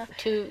bed. Yeah.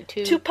 Two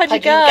pudgy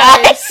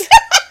guys.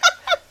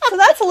 So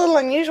that's a little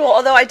unusual,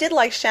 although I did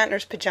like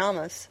Shatner's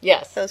pajamas.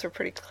 Yes. Those were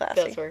pretty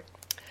classy. Those were.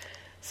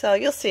 So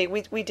you'll see.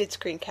 We did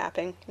screen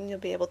capping, and you'll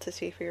be able to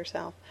see for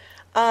yourself.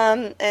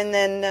 And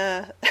then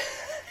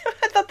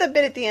I thought that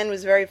bit at the end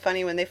was very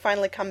funny when they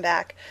finally come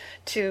back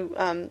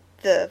to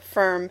the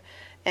firm,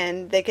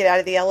 and they get out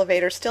of the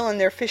elevator, still in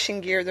their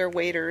fishing gear, their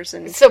waders,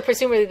 and so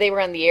presumably they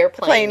were on the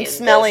airplane,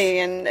 smelly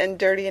and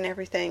dirty and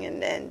everything,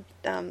 and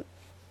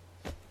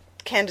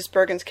Candice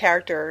Bergen's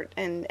character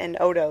and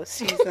Odo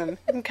sees them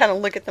and kind of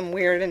look at them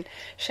weird, and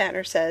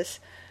Shatner says,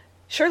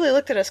 "Shirley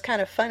looked at us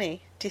kind of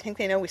funny. Do you think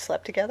they know we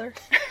slept together?"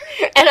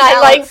 And I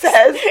like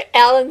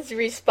Alan's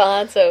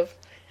response of,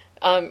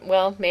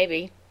 well,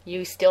 maybe.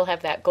 You still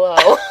have that glow.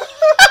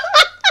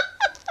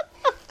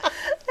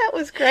 That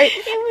was great.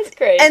 It was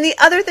great. And the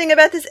other thing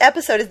about this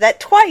episode is that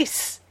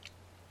twice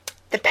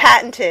the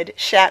patented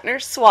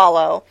Shatner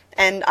swallow,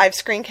 and I've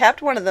screen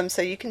capped one of them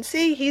so you can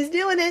see he's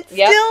doing it.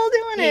 Yep. Still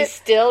doing it. He's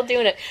still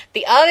doing it.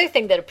 The other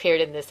thing that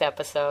appeared in this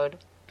episode,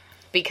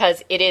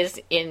 because it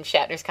is in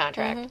Shatner's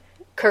contract,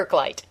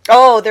 Kirklight.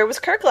 Oh, there was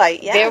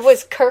Kirklight, yes. There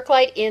was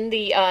Kirklight in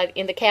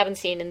the cabin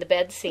scene, in the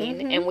bed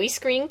scene, and we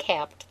screen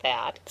capped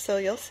that. So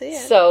you'll see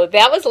it. So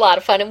that was a lot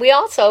of fun. And we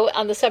also,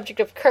 on the subject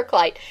of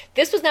Kirklight,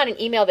 this was not an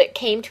email that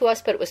came to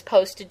us, but it was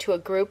posted to a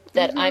group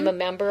that I'm a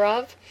member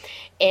of.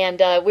 And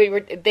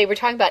they were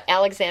talking about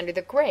Alexander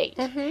the Great.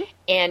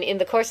 And in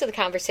the course of the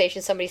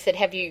conversation, somebody said,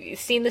 "Have you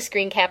seen the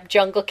screen cap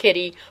Jungle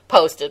Kitty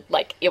posted?"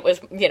 Like it was,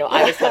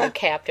 I was the one who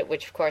capped it,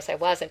 which of course I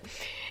wasn't.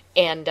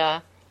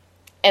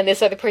 And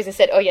this other person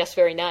said, "Oh, yes,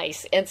 very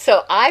nice." And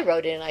so I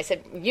wrote in and I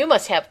said, "You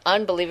must have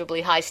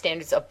unbelievably high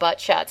standards of butt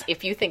shots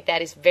if you think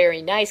that is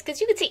very nice,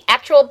 because you can see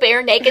actual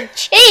bare naked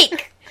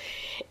cheek."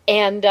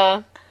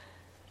 And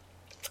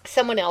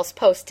someone else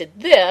posted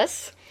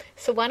this.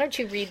 So why don't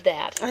you read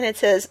that? And it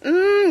says,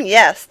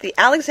 yes, the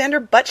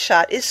Alexander butt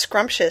shot is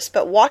scrumptious,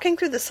 but walking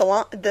through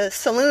the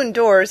saloon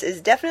doors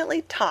is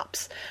definitely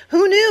tops.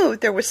 Who knew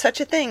there was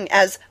such a thing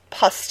as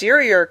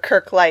posterior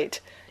Kirklight?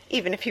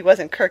 even if he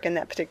wasn't Kirk in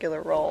that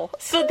particular role.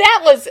 So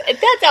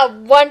that's a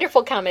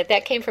wonderful comment.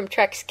 That came from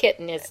Trex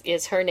Kitten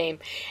is her name.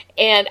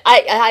 And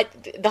I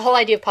the whole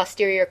idea of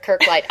posterior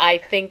Kirk light, I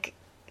think,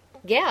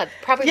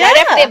 probably right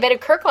after they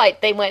invented Kirk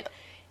light, they went,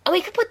 oh,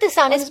 we could put this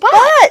on his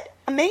butt.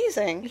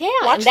 Amazing. Yeah,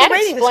 Watch and that the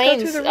ratings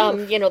explains, go through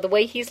the roof. the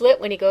way he's lit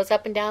when he goes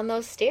up and down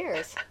those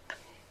stairs.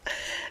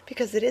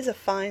 Because it is a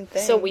fine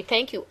thing. So we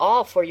thank you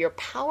all for your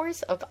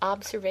powers of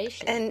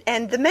observation.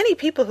 And the many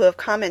people who have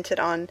commented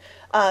on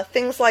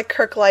things like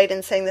Kirk light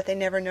and saying that they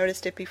never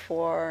noticed it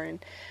before,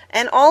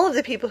 and all of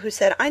the people who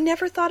said, I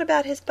never thought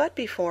about his butt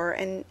before,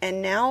 and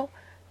now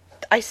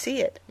I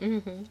see it.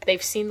 Mm-hmm.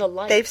 They've seen the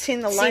light. They've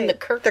seen the light. Seen the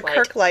Kirk light.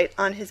 Kirk light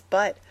on his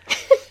butt.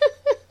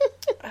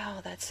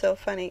 Oh, that's so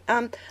funny.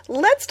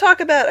 Let's talk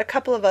about a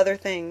couple of other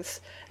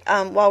things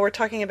while we're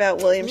talking about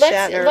William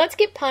Shatner. Let's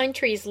get Pine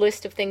Tree's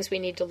list of things we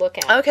need to look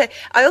at. Okay.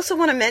 I also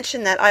want to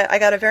mention that I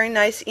got a very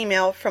nice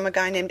email from a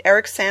guy named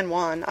Eric San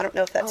Juan. I don't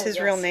know if that's his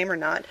real name or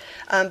not.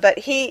 But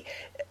he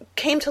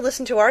came to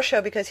listen to our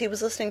show because he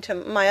was listening to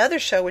my other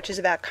show, which is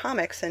about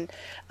comics. And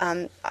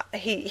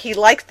he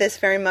liked this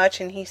very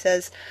much. And he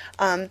says,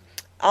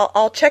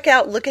 I'll check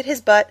out Look at His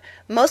Butt,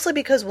 mostly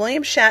because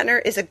William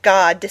Shatner is a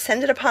god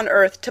descended upon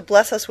Earth to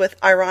bless us with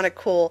ironic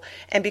cool,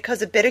 and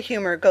because a bit of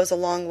humor goes a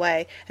long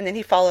way. And then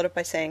he followed up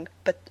by saying,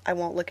 but I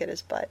won't look at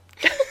his butt.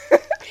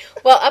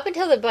 Well, up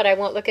until the butt, I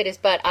won't look at his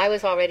butt, I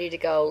was all ready to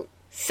go,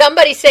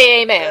 somebody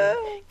say amen.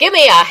 Give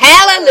me a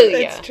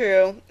hallelujah. It's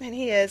true. And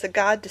he is a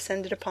god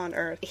descended upon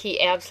Earth. He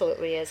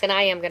absolutely is. And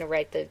I am going to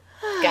write the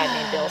God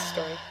Named Bill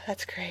story.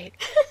 That's great.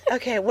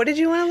 Okay, what did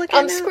you want to look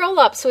at now? Scroll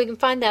up so we can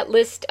find that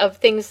list of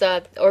things,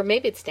 or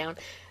maybe it's down,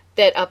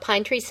 that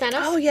Pine Tree sent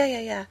us. Oh,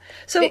 yeah.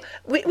 So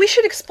we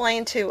should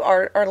explain to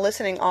our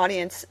listening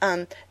audience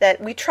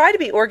that we try to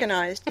be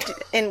organized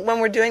when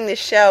we're doing this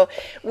show,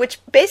 which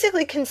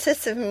basically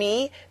consists of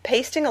me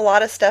pasting a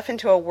lot of stuff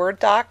into a Word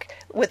doc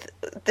with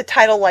the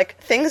title like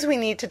Things We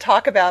Need to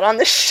Talk About on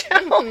the show.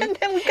 Mm-hmm.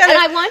 And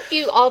I want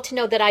you all to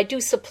know that I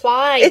do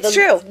supply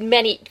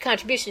many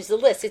contributions to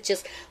the list. It's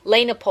just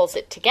Lena pulls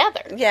it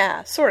together.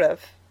 Yeah, sort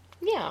of.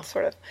 Yeah.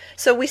 Sort of.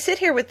 So we sit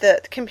here with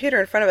the computer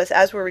in front of us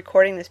as we're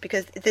recording this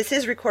because this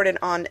is recorded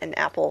on an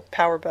Apple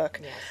PowerBook.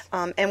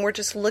 Yes. And we're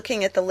just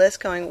looking at the list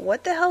going,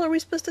 what the hell are we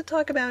supposed to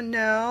talk about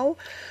now?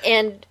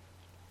 And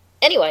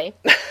anyway.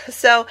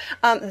 So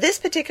this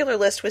particular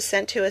list was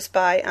sent to us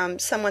by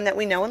someone that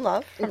we know and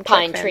love. From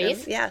Pine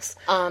Trees. Yes.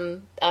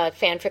 A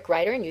fanfic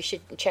writer, and you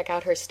should check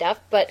out her stuff.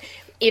 But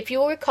if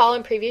you recall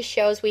in previous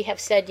shows, we have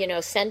said,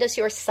 send us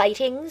your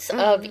sightings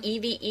of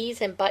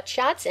EVEs and butt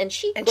shots, and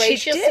she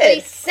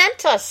graciously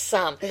sent us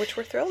some. Which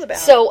we're thrilled about.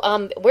 So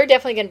we're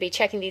definitely going to be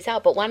checking these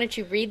out, but why don't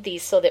you read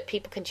these so that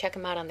people can check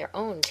them out on their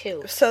own,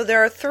 too? So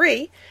there are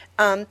 3.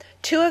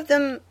 2 of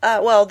them,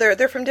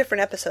 they're from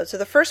different episodes. So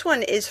the first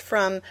one is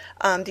from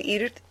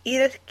the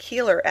Edith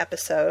Keeler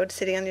episode,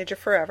 City on the Edge of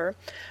Forever,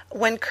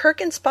 when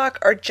Kirk and Spock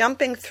are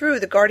jumping through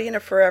the Guardian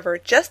of Forever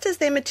just as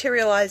they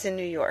materialize in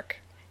New York.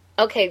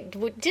 Okay,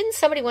 didn't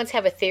somebody once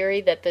have a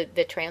theory that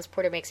the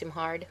transporter makes him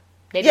hard?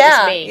 Maybe it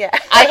was me. Yeah.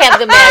 I have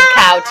the mad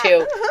cow,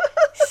 too.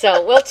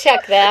 So we'll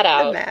check that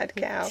out. The mad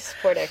cow.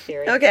 Support our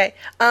theory. Okay.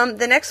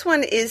 The next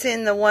one is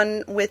in the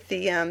one with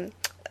the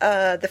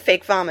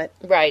fake vomit.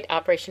 Right,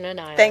 Operation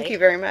Annihilate. Thank you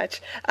very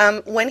much.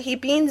 When he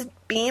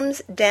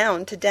beams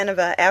down to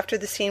Deneva after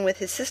the scene with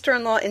his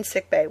sister-in-law in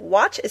sickbay.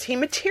 Watch as he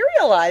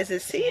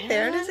materializes. See,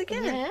 there it is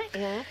again.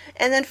 Yeah.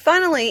 And then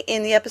finally,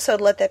 in the episode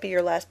Let That Be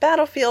Your Last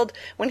Battlefield,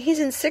 when he's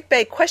in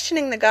sickbay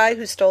questioning the guy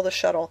who stole the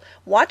shuttle.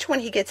 Watch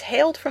when he gets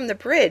hailed from the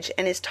bridge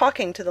and is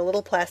talking to the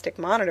little plastic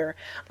monitor.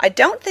 I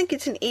don't think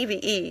it's an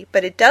EVE,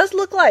 but it does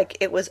look like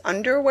it was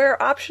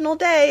underwear optional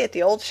day at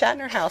the old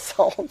Shatner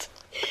household.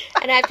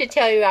 And I have to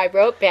tell you, I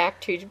wrote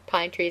back to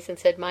Pine Trees and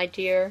said, my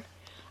dear,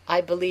 I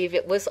believe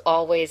it was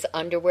always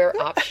underwear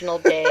optional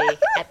day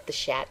at the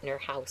Shatner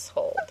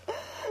household.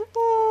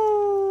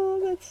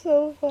 Oh, that's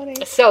so funny.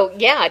 So,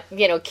 yeah,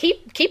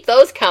 keep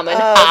those coming.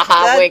 Ha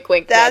ha, wink,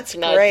 wink, that's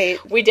nudge, great.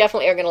 Nudge. We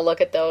definitely are going to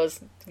look at those.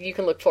 You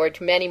can look forward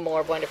to many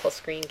more wonderful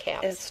screen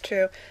caps. It's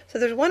true. So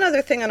there's one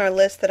other thing on our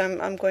list that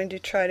I'm going to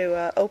try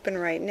to open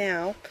right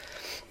now,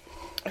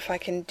 if I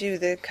can do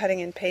the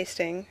cutting and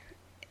pasting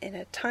in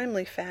a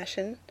timely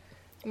fashion.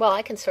 Well,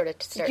 I can sort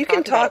of start. You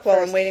can talk while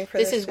I'm waiting for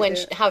this. This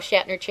is how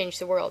Shatner changed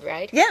the world,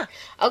 right? Yeah.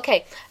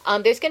 Okay.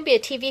 There's going to be a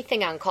TV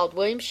thing on called How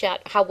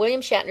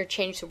William Shatner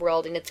Changed the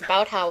World, and it's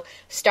about how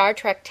Star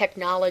Trek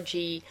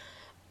technology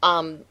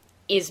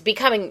is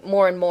becoming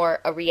more and more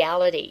a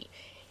reality.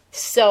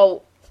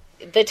 So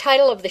the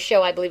title of the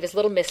show, I believe, is a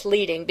little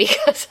misleading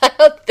because I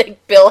don't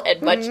think Bill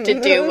had much to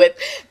do with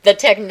the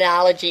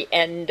technology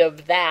end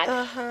of that.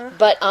 Uh-huh.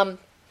 But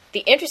the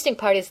interesting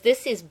part is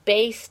this is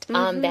based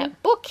on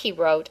that book he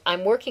wrote.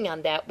 I'm working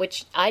on that,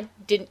 which I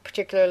didn't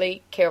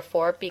particularly care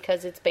for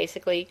because it's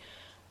basically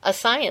a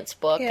science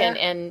book Yeah.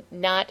 and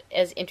not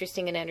as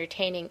interesting and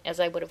entertaining as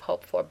I would have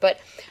hoped for. But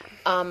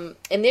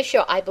in this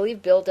show, I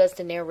believe Bill does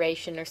the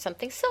narration or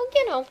something. So,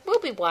 we'll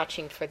be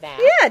watching for that.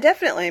 Yeah,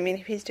 definitely. I mean,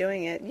 if he's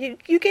doing it.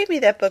 You gave me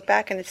that book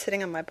back, and it's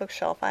sitting on my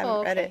bookshelf. I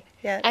haven't read it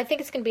yet. I think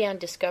it's going to be on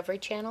Discovery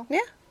Channel. Yeah,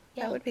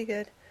 that would be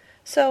good.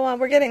 So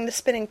we're getting the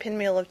Spinning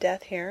Pinwheel of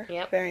Death here.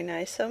 Yep. Very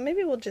nice. So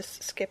maybe we'll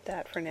just skip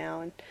that for now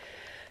and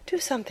do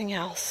something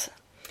else.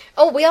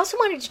 Oh, we also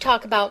wanted to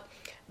talk about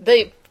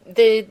the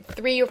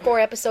 3 or 4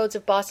 episodes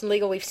of Boston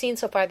Legal we've seen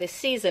so far this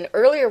season.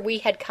 Earlier we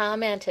had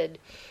commented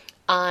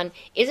on,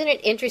 isn't it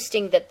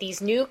interesting that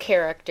these new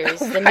characters,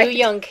 the new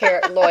young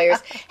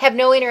lawyers, have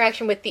no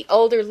interaction with the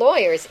older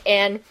lawyers?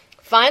 And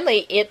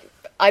finally,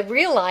 I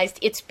realized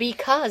it's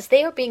because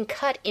they are being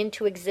cut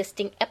into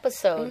existing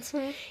episodes.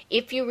 Mm-hmm.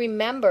 If you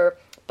remember,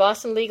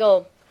 Boston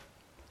Legal,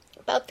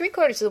 about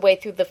 3/4 of the way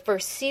through the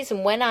first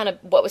season, went on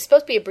what was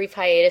supposed to be a brief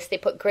hiatus. They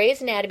put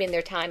Grey's Anatomy in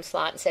their time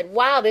slot and said,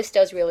 wow, this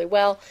does really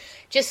well.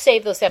 Just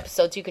save those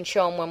episodes. You can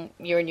show them when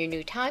you're in your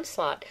new time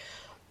slot.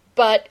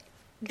 But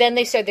then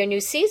they started their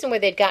new season where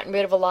they'd gotten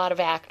rid of a lot of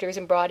actors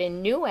and brought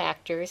in new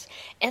actors.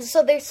 And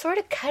so they're sort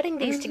of cutting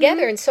these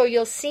together. And so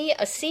you'll see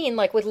a scene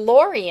like with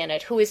Laurie in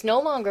it, who is no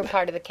longer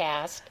part of the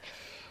cast.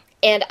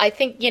 And I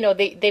think,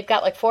 they've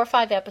got like 4 or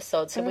 5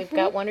 episodes, so we've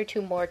got 1 or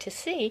 2 more to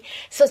see.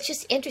 So it's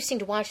just interesting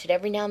to watch it.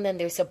 Every now and then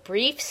there's a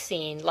brief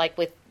scene, like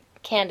with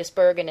Candice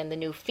Bergen and the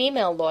new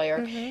female lawyer.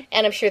 Mm-hmm.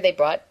 And I'm sure they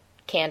brought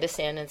Candice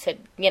in and said,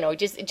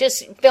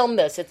 just film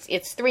this.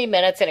 It's 3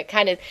 minutes and it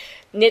kind of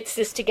knits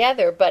this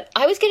together. But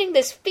I was getting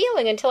this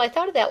feeling until I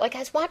thought of that, like I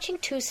was watching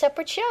 2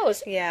 separate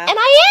shows. Yeah. And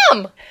I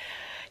am.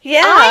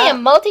 Yeah. I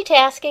am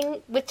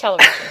multitasking with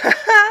television.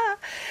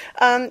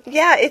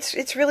 Yeah,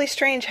 it's really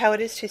strange how it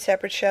is 2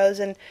 separate shows,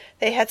 and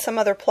they had some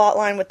other plot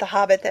line with The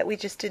Hobbit that we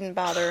just didn't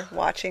bother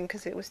watching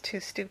because it was too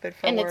stupid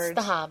for words. And it's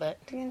The Hobbit.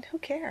 And who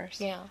cares?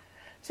 Yeah.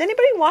 Is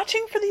anybody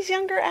watching for these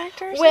younger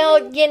actors?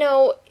 Well,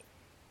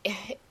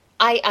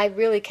 I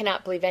really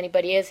cannot believe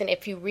anybody is, and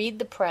if you read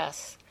the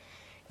press,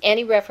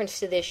 any reference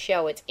to this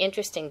show, it's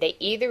interesting. They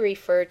either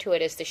refer to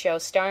it as the show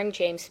starring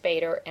James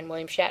Spader and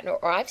William Shatner,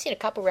 or I've seen a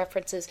couple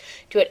references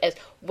to it as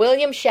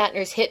William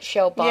Shatner's hit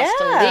show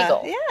Boston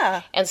Legal.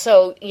 Yeah. And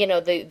so,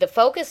 the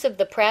focus of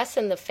the press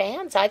and the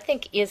fans, I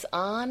think, is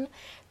on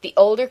the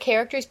older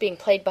characters being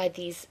played by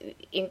these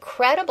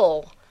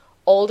incredible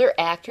older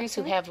actors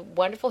who have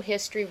wonderful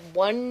history,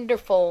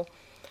 wonderful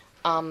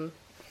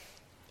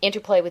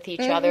interplay with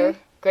each other.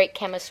 Great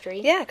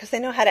chemistry. Yeah, because they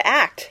know how to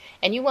act.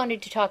 And you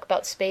wanted to talk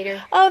about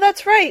Spader? Oh,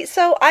 that's right.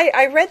 So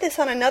I read this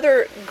on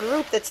another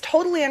group that's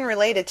totally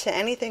unrelated to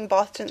anything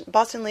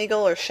Boston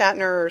Legal or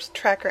Shatner or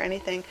Trek or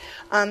anything.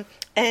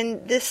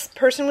 And this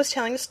person was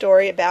telling a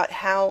story about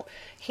how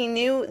he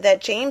knew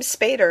that James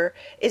Spader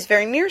is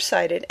very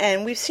nearsighted,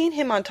 and we've seen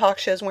him on talk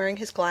shows wearing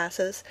his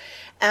glasses.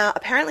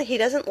 Apparently he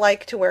doesn't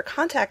like to wear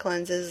contact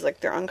lenses, like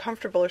they're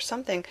uncomfortable or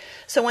something.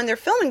 So when they're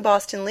filming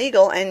Boston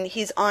Legal and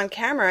he's on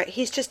camera,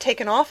 he's just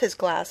taken off his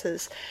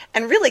glasses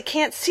and really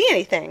can't see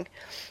anything.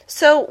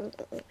 So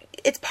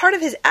it's part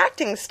of his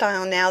acting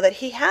style now that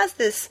he has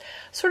this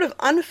sort of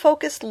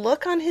unfocused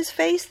look on his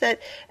face that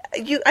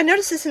I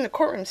noticed this in the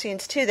courtroom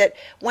scenes too, that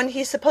when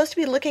he's supposed to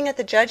be looking at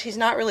the judge, he's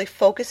not really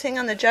focusing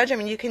on the judge. I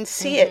mean, you can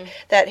see it,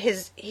 that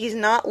he's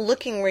not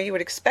looking where you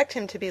would expect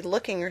him to be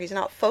looking, or he's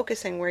not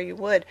focusing where you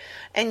would.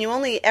 And you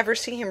only ever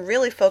see him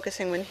really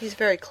focusing when he's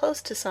very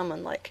close to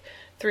someone, like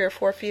 3 or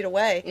 4 feet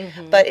away.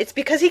 But it's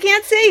because he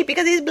can't see,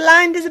 because he's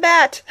blind as a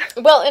bat.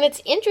 Well, and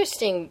it's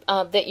interesting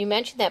that you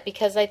mentioned that,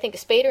 because I think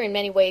Spader in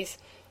many ways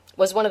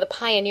was one of the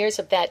pioneers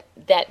of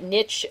that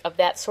niche of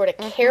that sort of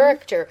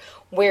character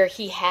where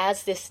he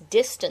has this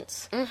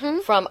distance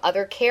from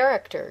other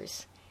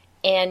characters.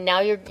 And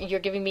now you're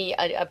giving me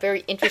a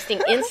very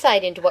interesting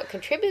insight into what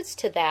contributes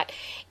to that.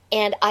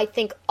 And I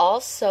think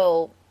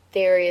also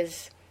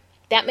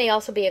that may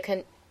also be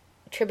a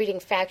contributing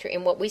factor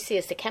in what we see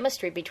as the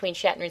chemistry between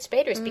Shatner and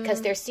Spader,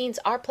 because their scenes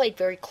are played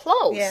very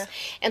close. Yeah.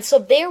 And so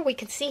there we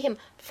can see him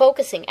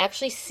focusing,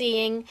 actually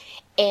seeing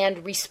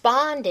and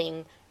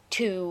responding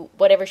to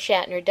whatever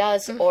Shatner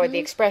does or the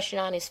expression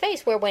on his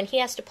face, where when he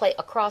has to play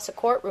across a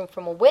courtroom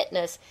from a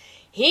witness,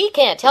 he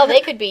can't tell.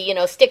 They could be,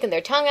 sticking their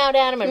tongue out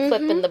at him and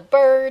flipping the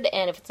bird,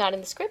 and if it's not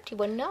in the script, he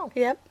wouldn't know.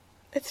 Yep.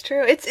 It's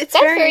true. It's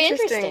very very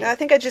interesting. interesting. I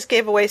think I just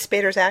gave away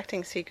Spader's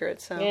acting secret.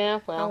 So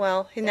Yeah, well. Oh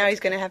well. Now he's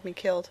going to have me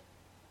killed.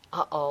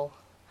 Uh-oh.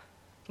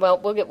 Well,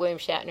 we'll get William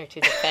Shatner to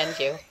defend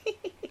you.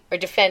 Or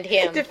defend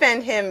him.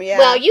 Defend him, yeah.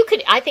 Well,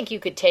 I think you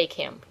could take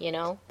him,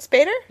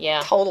 Spader?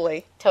 Yeah.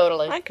 Totally.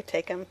 Totally. I could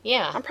take him.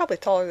 Yeah. I'm probably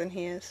taller than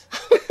he is.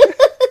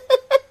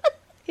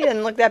 He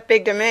doesn't look that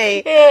big to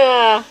me.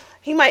 Yeah.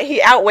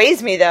 He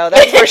outweighs me though,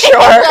 that's for sure.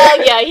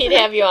 Well, yeah, he'd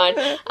have you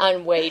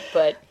on weight,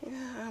 but...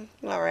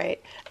 All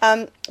right.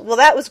 Well,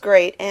 that was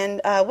great. And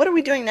what are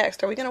we doing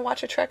next? Are we going to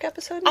watch a Trek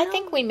episode now? I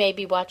think we may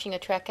be watching a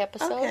Trek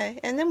episode. Okay.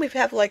 And then we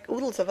have like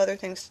oodles of other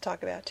things to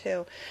talk about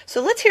too.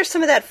 So let's hear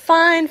some of that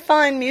fine,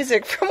 fine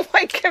music from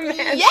White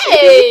Comanche.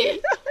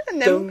 Yay!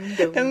 And then,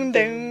 dun, dun,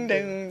 dun,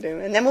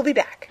 dun, and then we'll be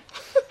back.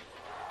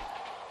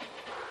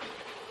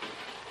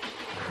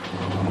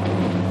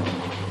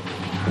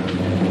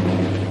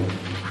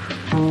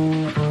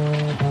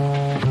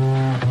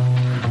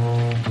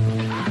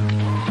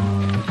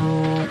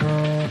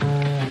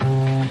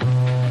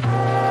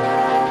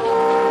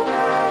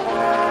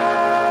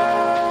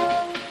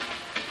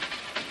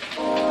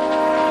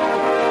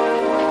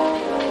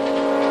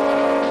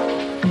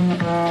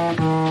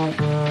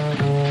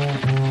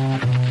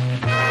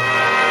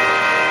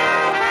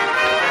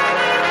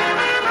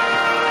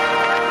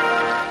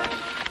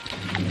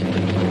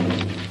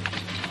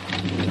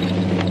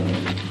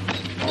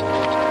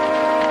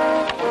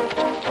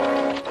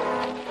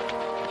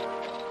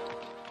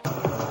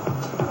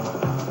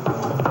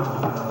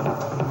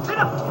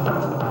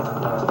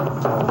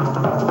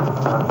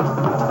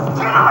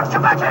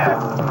 Come back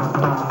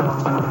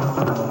here!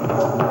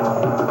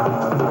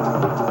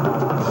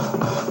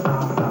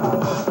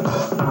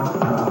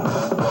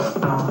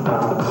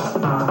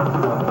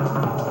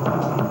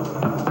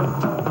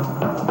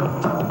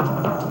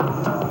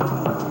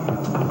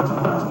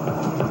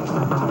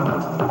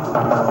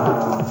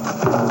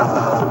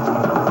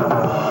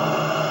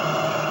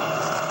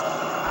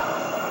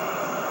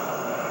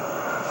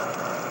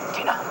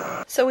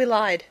 Tina. So we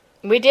lied.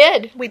 We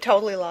did. We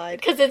totally lied.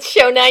 Because it's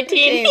show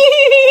 19.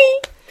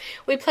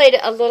 We played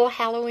a little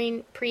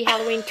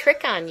pre-Halloween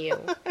trick on you.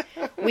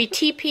 We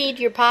TP'd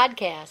your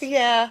podcast.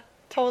 Yeah,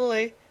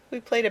 totally. We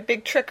played a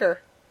big tricker.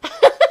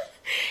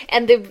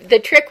 And the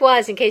trick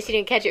was, in case you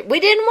didn't catch it, we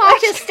didn't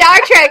watch a Star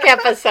Trek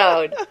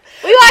episode.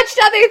 We watched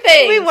other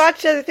things. We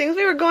watched other things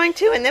we were going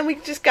to, and then we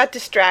just got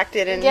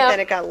distracted, and Yep. then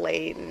it got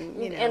late,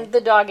 and, you know. And the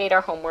dog ate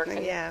our homework.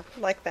 And Yeah,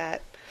 like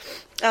that.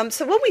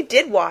 So what we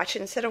did watch,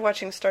 instead of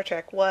watching Star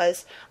Trek,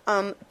 was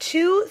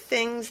two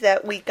things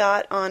that we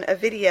got on a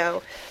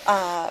video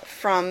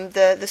from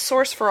the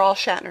source for all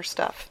Shatner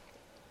stuff.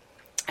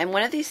 And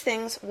one of these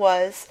things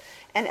was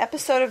an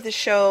episode of the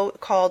show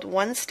called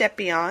One Step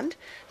Beyond.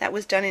 That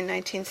was done in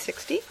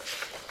 1960.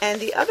 And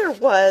the other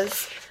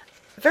was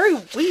very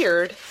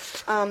weird.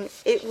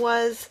 It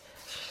was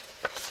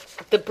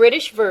The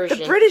British version.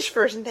 the British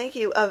version, thank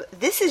you, of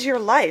This Is Your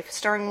Life,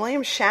 starring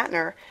William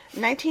Shatner,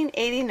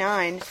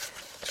 1989.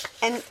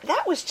 And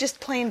that was just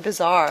plain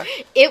bizarre.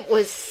 It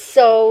was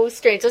so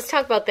strange. Let's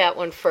talk about that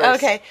one first.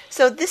 Okay,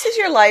 so This Is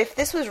Your Life,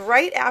 this was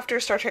right after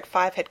Star Trek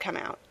V had come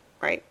out,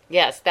 right?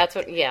 Yes, that's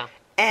what, yeah.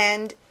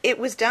 And it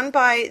was done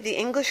by the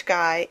English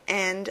guy,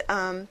 and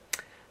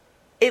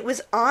it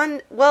was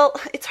on, well,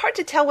 it's hard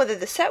to tell whether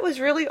the set was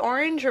really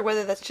orange or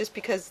whether that's just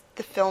because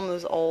the film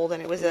was old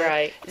and it was a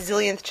Right.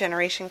 zillionth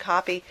generation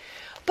copy.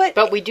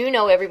 But we do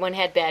know everyone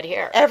had bad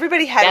hair.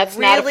 everybody had That's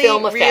not a really,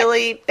 film effect.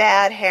 really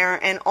bad hair,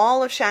 and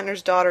all of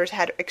Shatner's daughters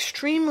had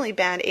extremely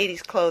bad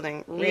 80s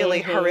clothing,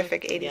 really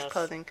horrific 80s Yes.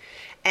 clothing.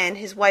 And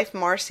his wife,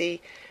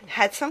 Marcy,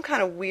 had some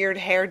kind of weird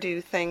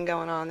hairdo thing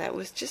going on that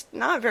was just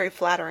not very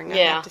flattering, I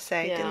Yeah, have to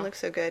say. It yeah. didn't look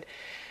so good.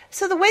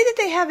 So the way that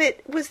they have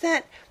it was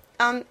that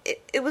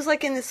it was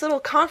like in this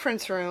little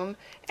conference room,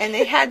 and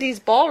they had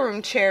these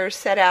ballroom chairs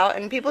set out,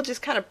 and people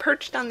just kind of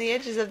perched on the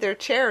edges of their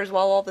chairs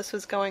while all this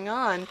was going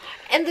on.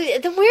 And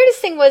the weirdest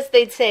thing was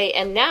they'd say,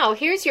 and now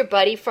here's your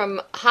buddy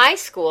from high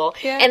school,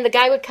 Yeah. and the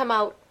guy would come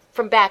out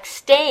from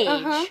backstage,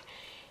 Uh-huh.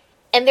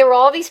 and there were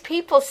all these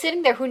people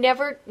sitting there who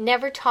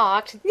never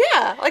talked.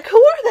 Yeah, like who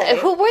are they?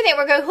 Who were they?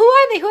 We're going, who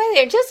are they? Who are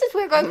they? And just as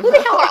we were going, who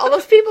the hell are all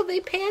those people? They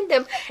panned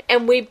them,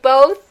 and we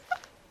both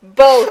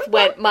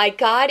went, my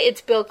God, it's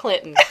Bill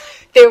Clinton.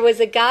 There was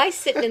a guy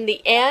sitting on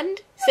the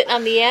end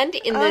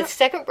in the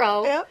second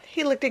row. Yep,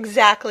 he looked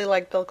exactly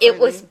like Bill Clinton.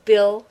 It was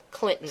Bill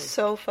Clinton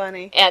so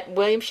funny. at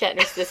William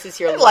Shatner's This Is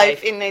Your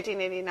Life in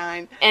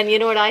 1989. And you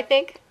know what I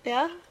think?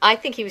 Yeah, I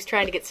think he was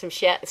trying to get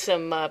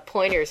some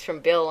pointers from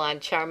Bill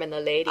on Charmin' the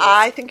Ladies.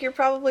 I think you're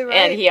probably right.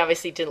 And he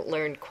obviously didn't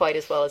learn quite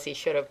as well as he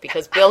should have,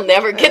 because Bill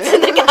never gets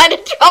in the kind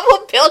of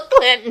trouble Bill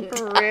Clinton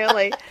does.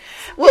 Really.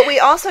 What we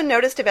also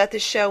noticed about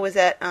this show was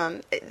that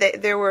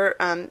there were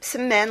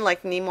some men,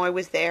 like Nimoy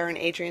was there, and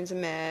Adrian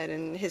Zmed,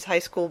 and his high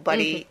school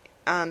buddy,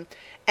 and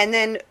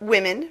then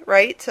women,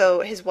 right?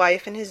 So his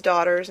wife and his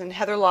daughters, and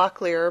Heather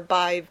Locklear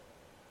by,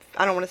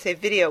 I don't want to say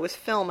video, it was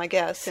film, I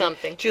guess. And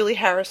Something. Julie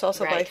Harris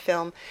also by Right.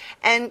 film.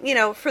 And, you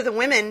know, for the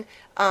women,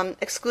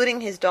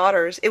 excluding his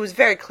daughters, it was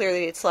very clear that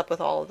he had slept with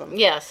all of them.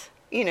 Yes.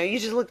 You know, you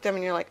just looked at them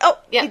and you're like, oh,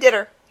 Yeah. he did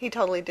her. He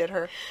totally did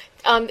her.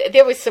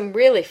 There was some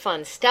really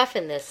fun stuff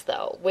in this,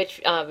 though,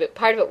 which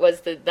part of it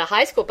was the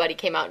high school buddy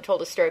came out and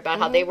told a story about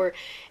how they were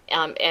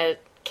at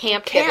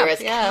camp together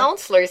as yeah.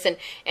 counselors,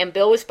 and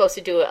Bill was supposed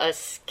to do a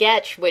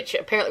sketch, which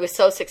apparently was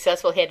so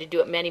successful he had to do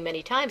it many,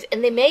 many times,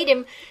 and they made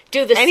him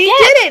do the sketch. And he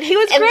did it. He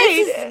was and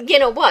great. This is, you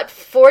know what,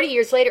 40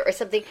 years later or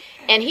something,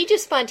 and he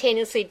just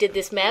spontaneously did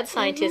this mad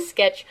scientist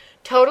sketch,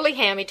 totally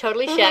hammy,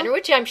 totally Shatner,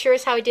 which I'm sure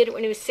is how he did it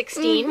when he was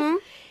 16.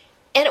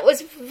 And it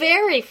was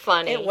very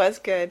funny. It was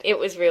good. It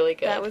was really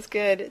good. That was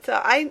good. So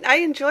I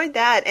enjoyed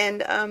that.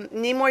 And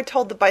Nimoy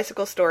told the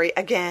bicycle story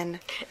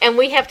again. And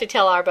we have to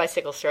tell our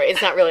bicycle story.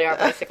 It's not really our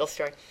bicycle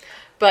story.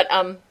 But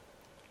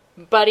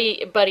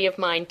buddy of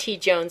mine, T.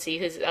 Jonesy,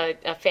 who's a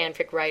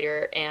fanfic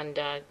writer and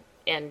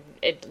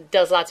it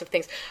does lots of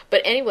things.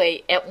 But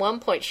anyway, at one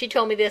point, she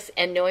told me this,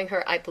 and knowing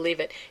her, I believe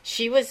it.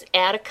 She was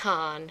at a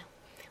con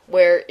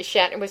where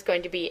Shatner was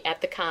going to be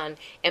at the con,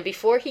 and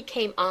before he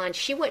came on,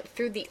 she went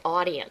through the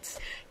audience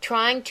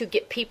trying to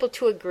get people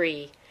to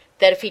agree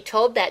that if he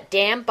told that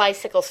damn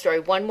bicycle story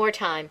one more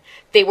time,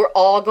 they were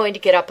all going to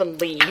get up and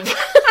leave.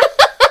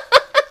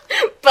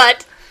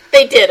 But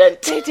they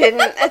didn't. They didn't.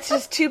 That's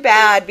just too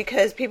bad,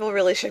 because people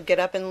really should get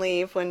up and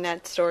leave when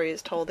that story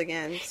is told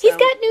again. So. He's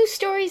got new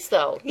stories,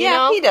 though. You Yeah,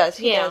 know? he does.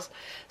 He Yeah. does.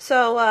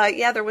 So,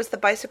 there was the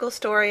bicycle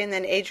story, and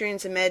then Adrian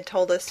Zmed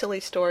told a silly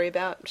story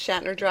about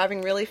Shatner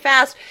driving really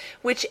fast,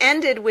 which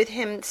ended with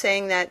him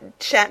saying that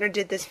Shatner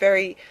did this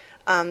very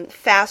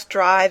fast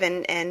drive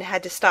and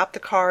had to stop the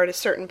car at a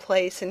certain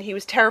place, and he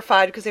was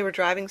terrified because they were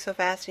driving so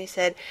fast, and he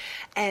said,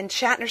 and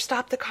Shatner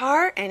stopped the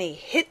car and he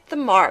hit the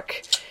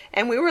mark.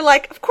 And we were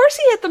like, of course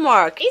he hit the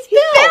mark. He's Bill.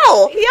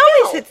 Bill. He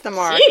always hits the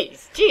mark.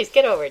 Jeez,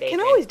 get over it, Adrian.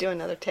 Can always do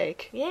another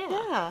take.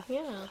 Yeah.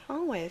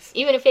 Always.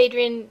 Even if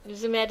Adrian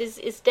Zumet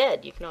is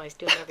dead, you can always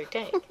do another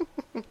take.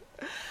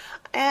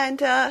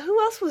 And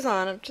who else was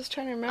on? I'm just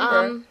trying to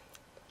remember.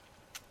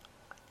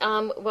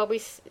 Well,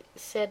 we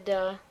said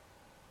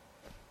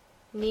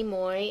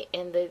Nimoy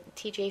and the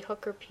T.J.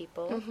 Hooker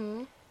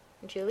people,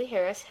 Julie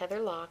Harris, Heather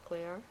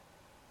Locklear.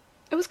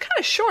 It was kind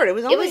of short. It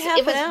was only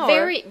half an hour. It was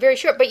very, very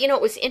short. But,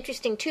 it was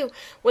interesting, too.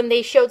 When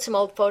they showed some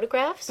old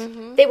photographs,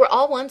 they were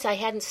all ones I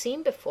hadn't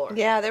seen before.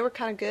 Yeah, they were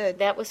kind of good.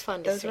 That was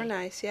fun to see. Those were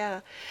nice, yeah.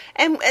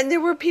 And there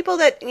were people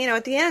that,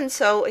 at the end,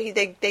 so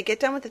they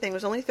get done with the thing. It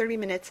was only 30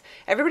 minutes.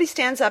 Everybody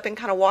stands up and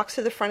kind of walks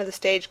to the front of the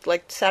stage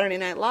like Saturday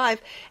Night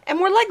Live. And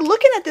we're, like,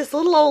 looking at this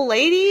little old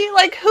lady.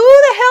 Like, who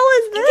the hell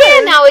is this? Yeah,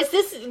 now, is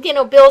this,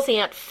 Bill's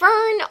Aunt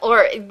Fern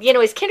or,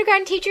 his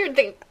kindergarten teacher?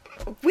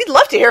 We'd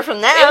love to hear from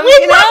them.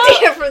 We'd love to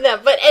hear from them.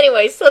 But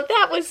anyway, so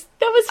that was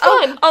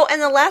fun. Oh, and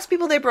the last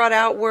people they brought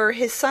out were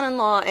his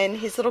son-in-law and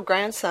his little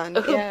grandson.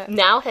 Who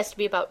now has to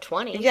be about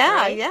 20. Yeah,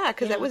 right?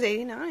 because that was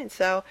 89.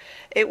 So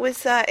it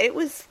was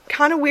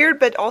kind of weird,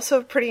 but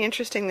also pretty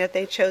interesting that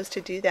they chose to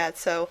do that.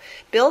 So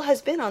Bill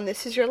has been on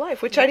This Is Your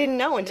Life, which I didn't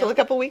know until a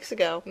couple weeks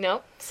ago.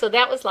 No, so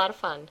that was a lot of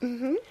fun.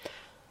 Mm-hmm.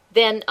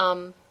 Then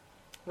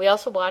we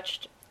also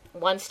watched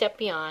One Step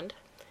Beyond.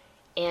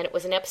 And it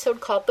was an episode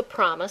called The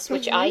Promise,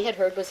 which I had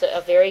heard was a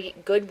very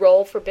good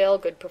role for Bill,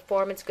 good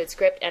performance, good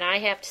script. And I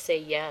have to say,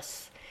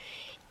 yes.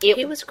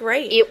 He was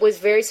great. It was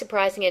very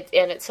surprising,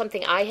 and it's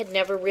something I had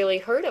never really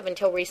heard of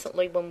until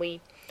recently when we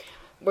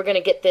were going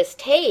to get this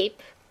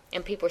tape,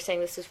 and people were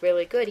saying this is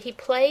really good. He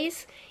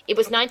plays, it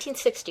was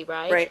 1960,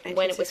 right? Right, 1960.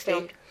 When it was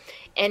filmed.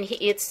 And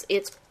it's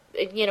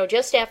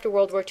just after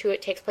World War II,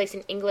 it takes place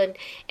in England,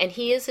 and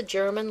he is a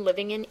German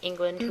living in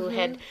England who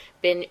had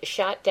been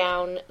shot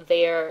down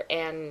there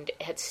and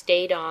had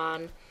stayed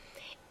on.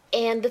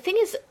 And the thing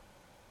is,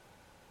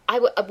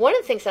 one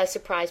of the things I was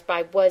surprised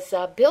by was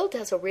Bill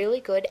does a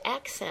really good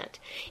accent.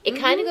 It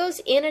kind of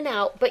goes in and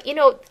out, but,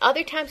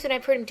 other times when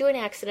I've heard him do an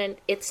accent,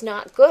 it's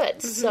not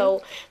good.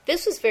 So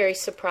this was very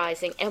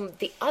surprising. And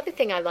the other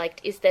thing I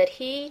liked is that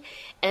he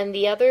and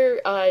the other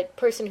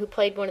person who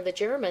played one of the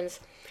Germans,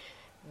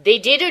 they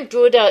didn't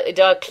do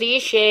the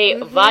cliche,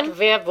 what,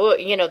 wer,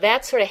 wo,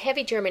 that sort of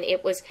heavy German.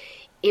 It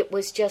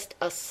was just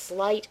a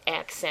slight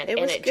accent.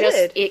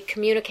 It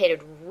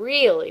communicated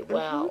really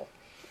well.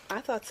 I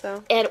thought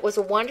so. And it was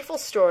a wonderful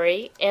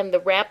story, and the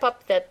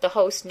wrap-up that the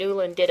host,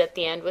 Newland, did at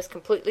the end was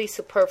completely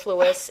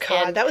superfluous. Oh,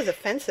 God, that was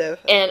offensive.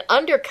 And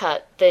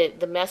undercut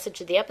the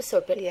message of the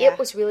episode, but it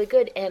was really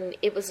good, and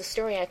it was a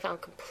story I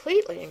found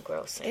completely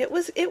engrossing. It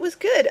was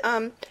good.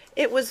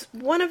 It was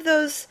one of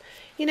those,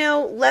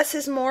 less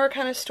is more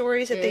kind of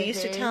stories that they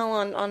used to tell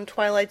on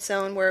Twilight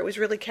Zone, where it was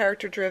really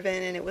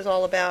character-driven, and it was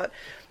all about,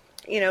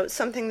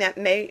 something that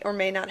may or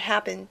may not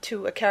happen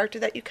to a character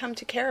that you come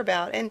to care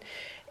about. And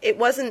it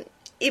wasn't,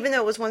 even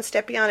though it was one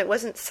step beyond, it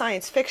wasn't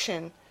science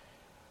fiction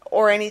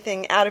or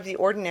anything out of the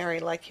ordinary,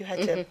 like you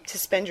had to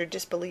suspend your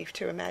disbelief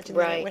to imagine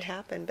that it would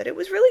happen. But it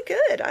was really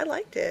good. I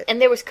liked it.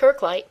 And there was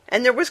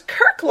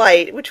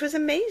Kirklight. Which was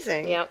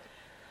amazing. Yep.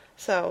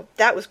 So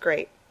that was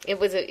great. It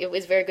was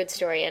a very good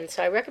story, and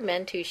so I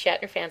recommend to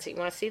Shatner fans that you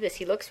want to see this.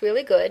 He looks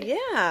really good.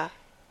 Yeah.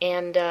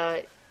 And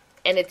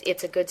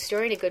it's a good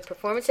story and a good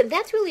performance, and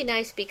that's really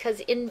nice because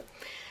in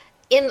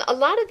a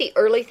lot of the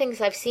early things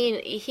I've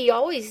seen, he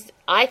always,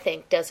 I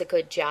think, does a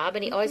good job,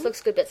 and he always looks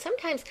good, but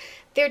sometimes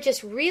they're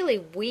just really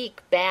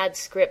weak, bad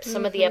scripts.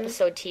 Some of the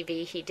episode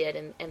TV he did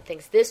and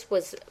things. This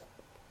was,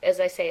 as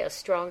I say, a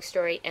strong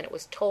story, and it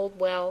was told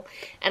well,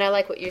 and I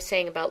like what you're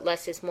saying about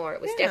less is more.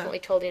 It was definitely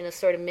told in a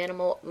sort of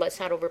minimal, let's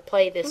not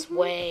overplay this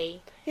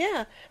way.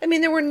 Yeah. I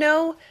mean, there were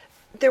no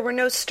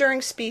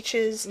stirring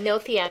speeches. No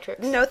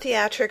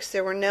theatrics.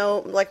 There were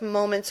no,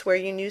 moments where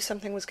you knew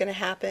something was going to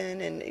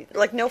happen, and,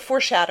 no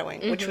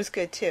foreshadowing, which was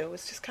good, too. It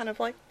was just kind of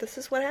like, this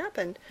is what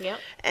happened. Yeah.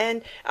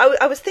 And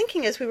I was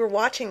thinking as we were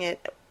watching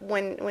it,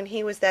 when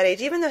he was that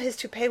age, even though his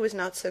toupee was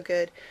not so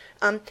good,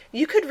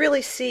 you could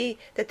really see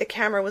that the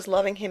camera was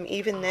loving him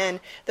even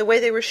then. The way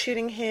they were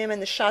shooting him and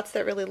the shots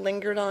that really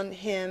lingered on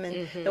him,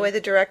 and the way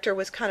the director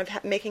was kind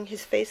of making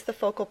his face the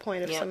focal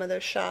point of some of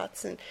those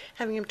shots, and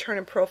having him turn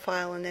in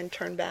profile and then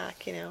turn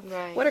back,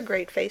 Right. What a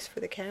great face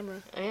for the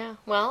camera. Yeah,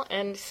 well,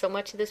 and so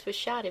much of this was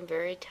shot in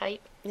very tight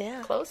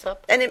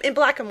close-up. And in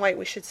black and white,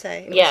 we should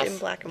say. It was in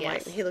black and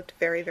white, and he looked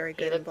very, very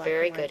good in black and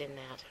white. He looked very good in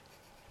that.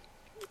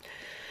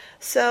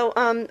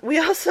 So we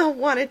also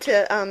wanted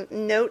to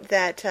note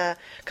that a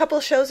couple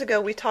of shows ago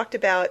we talked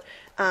about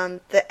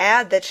the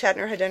ad that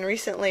Shatner had done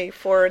recently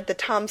for the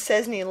Tom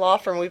Cesney law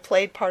firm. We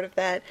played part of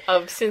that.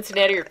 Of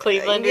Cincinnati or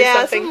Cleveland or something. something?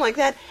 Yeah, something like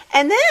that.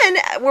 And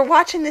then we're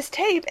watching this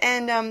tape,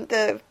 and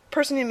the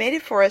person who made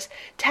it for us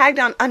tagged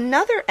on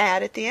another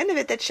ad at the end of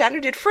it that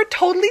Shatner did for a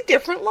totally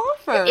different law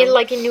firm.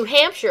 In New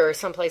Hampshire or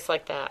someplace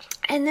like that.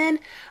 And then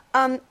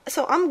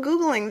So I'm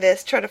Googling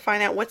this, trying to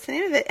find out what's the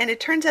name of it, and it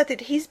turns out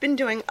that he's been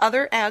doing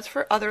other ads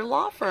for other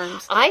law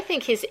firms. I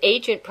think his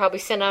agent probably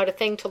sent out a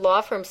thing to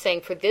law firms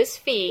saying, for this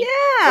fee,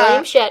 Yeah.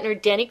 William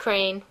Shatner, Denny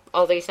Crane,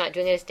 although he's not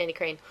doing it as Denny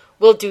Crane,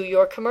 will do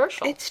your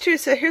commercial. It's true.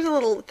 So here's a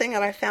little thing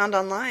that I found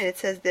online. It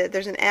says that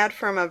there's an ad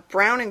firm of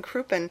Brown and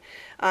Crouppen.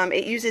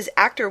 It uses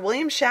actor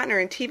William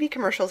Shatner in TV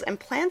commercials and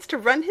plans to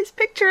run his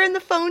picture in the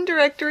phone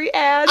directory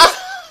ads.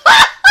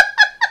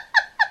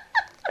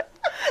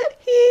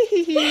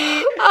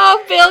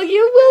 Oh, Bill,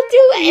 you will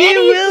do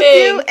anything. You will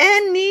do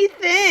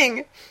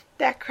anything.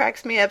 That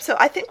cracks me up. So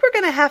I think we're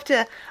going to have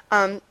to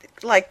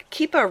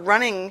keep a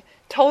running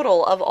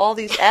total of all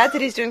these ads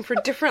that he's doing for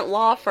different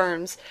law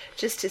firms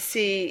just to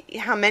see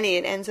how many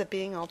it ends up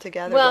being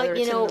altogether. Well, whether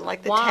it's you know, in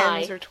the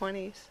why? 10s or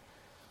 20s.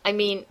 I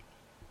mean,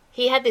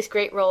 he had this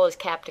great role as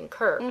Captain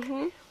Kirk,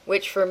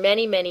 which for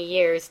many, many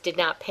years did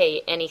not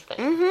pay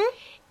anything.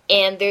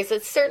 And there's a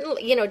certain,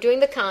 doing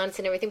the cons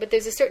and everything, but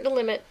there's a certain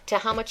limit to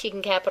how much he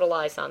can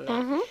capitalize on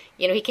that.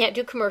 He can't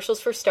do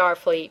commercials for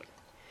Starfleet.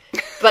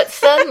 But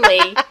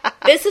suddenly,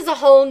 this is a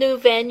whole new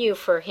venue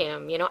for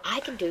him.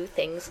 I can do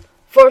things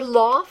for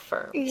law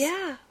firms.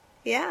 Yeah,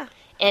 yeah.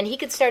 And he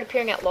could start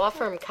appearing at law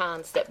firm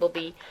cons that will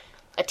be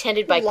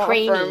attended by Law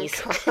firm cranies.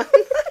 cons.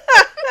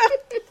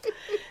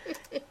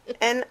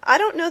 And I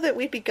don't know that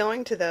we'd be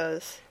going to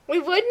those. We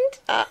wouldn't?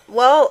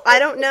 Well, I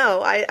don't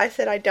know. I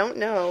said I don't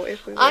know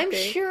if we would I'm be.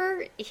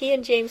 Sure he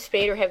and James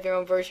Spader have their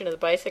own version of the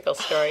bicycle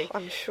story.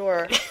 I'm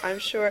sure.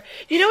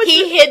 You know, it's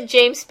He hid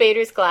James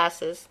Spader's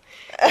glasses.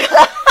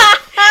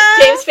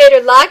 James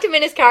Spader locked him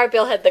in his car.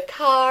 Bill had the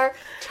car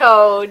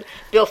towed.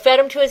 Bill fed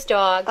him to his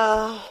dog.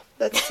 Oh,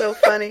 that's so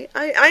funny.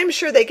 I'm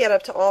sure they get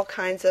up to all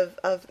kinds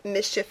of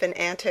mischief and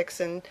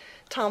antics and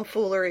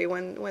tomfoolery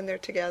when they're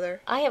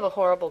together. I have a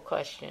horrible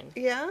question.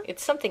 Yeah?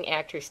 It's something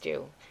actors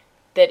do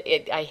that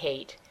I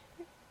hate.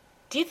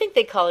 Do you think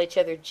they call each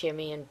other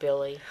Jimmy and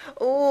Billy?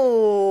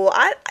 Ooh,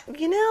 I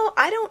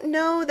don't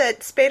know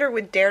that Spader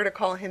would dare to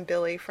call him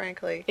Billy,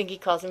 frankly. Think he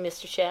calls him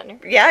Mr.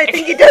 Shatner? Yeah, I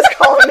think he does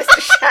call him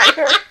Mr.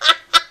 Shatner.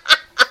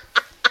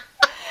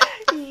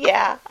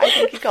 Yeah, I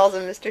think he calls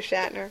him Mr.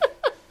 Shatner.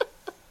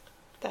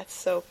 That's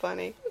so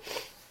funny.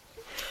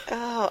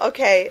 Oh,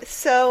 okay.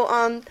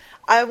 So,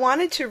 I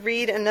wanted to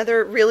read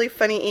another really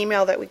funny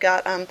email that we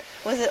got. I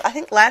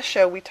think last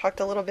show we talked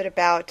a little bit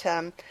about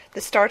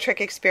the Star Trek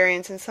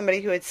experience and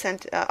somebody who had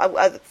sent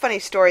a funny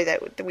story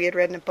that we had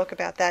read in a book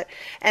about that.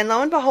 And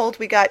lo and behold,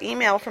 we got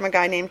email from a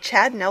guy named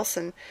Chad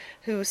Nelson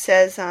who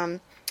says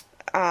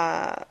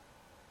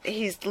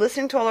he's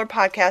listening to all our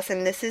podcasts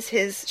and this is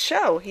his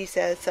show. He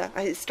says,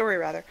 his story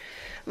rather.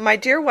 My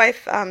dear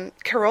wife,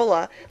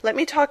 Carola, let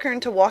me talk her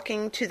into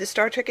walking to the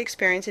Star Trek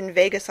experience in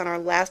Vegas on our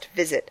last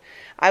visit.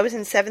 I was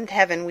in seventh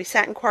heaven. We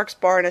sat in Quark's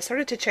bar, and I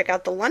started to check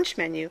out the lunch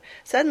menu.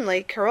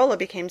 Suddenly, Carola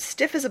became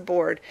stiff as a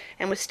board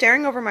and was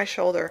staring over my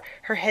shoulder.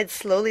 Her head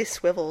slowly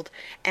swiveled,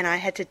 and I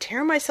had to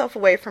tear myself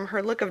away from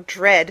her look of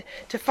dread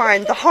to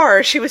find the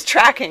horror she was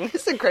tracking.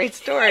 This is a great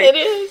story. It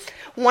is.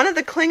 One of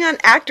the Klingon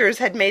actors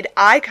had made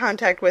eye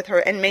contact with her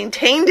and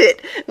maintained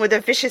it with a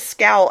vicious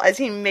scowl as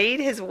he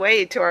made his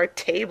way to our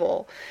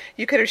table.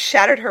 You could have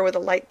shattered her with a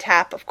light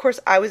tap. Of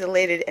course, I was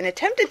elated and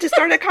attempted to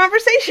start a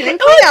conversation in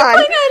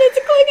Klingon. It's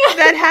a Klingon.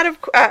 That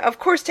had, of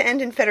course, to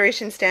end in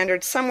Federation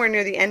standards. Somewhere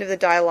near the end of the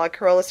dialogue,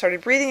 Carola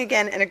started breathing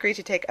again and agreed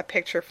to take a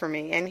picture for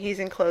me. And he's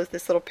enclosed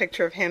this little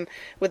picture of him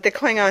with the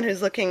Klingon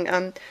who's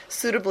looking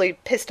suitably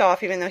pissed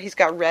off, even though he's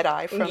got red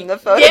eye from the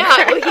photograph.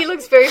 Yeah, he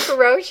looks very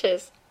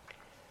ferocious.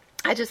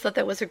 I just thought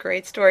that was a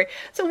great story.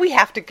 So we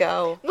have to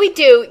go. We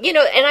do,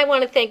 and I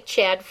want to thank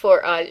Chad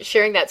for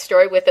sharing that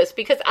story with us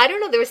because I don't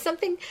know, there was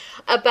something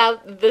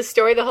about the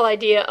story, the whole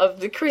idea of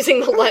the cruising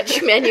the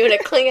lunch menu and a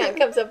Klingon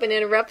comes up and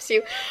interrupts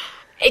you.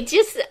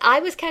 I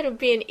was kind of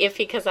being iffy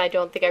because I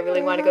don't think I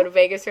really want to go to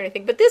Vegas or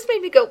anything, but this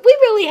made me go, we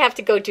really have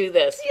to go do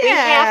this.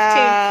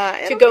 Yeah, we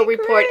have to go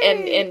report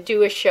and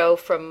do a show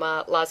from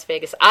Las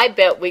Vegas. I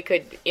bet we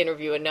could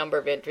interview a number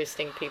of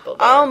interesting people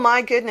there. Oh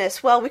my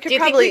goodness. Well, we could Do you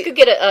probably... think we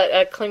could get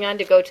a Klingon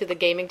to go to the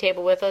gaming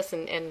table with us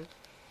and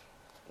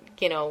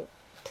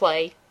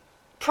play?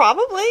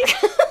 Probably.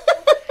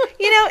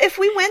 If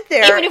we went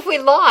there... Even if we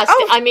lost,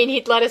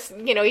 he'd let us,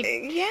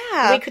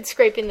 yeah. we could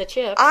scrape in the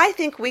chips. I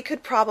think we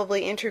could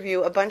probably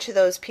interview a bunch of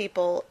those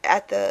people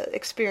at the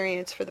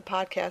experience for the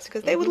podcast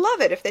because they would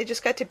love it if they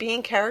just got to be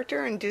in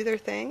character and do their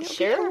thing. It would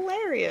be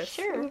hilarious.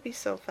 Sure. It would be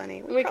so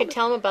funny. We could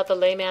tell them about the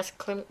lame-ass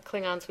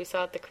Klingons we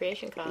saw at the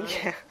Creation Con.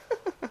 Yeah.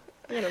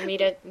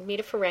 Meet a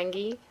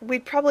Ferengi.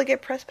 We'd probably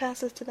get press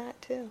passes to that,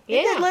 too.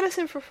 Yeah. They'd let us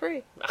in for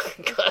free.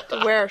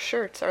 To wear our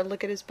shirts, our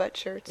Look at His Butt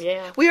shirts.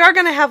 Yeah. We are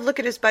going to have Look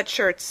at His Butt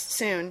shirts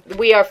soon.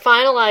 We are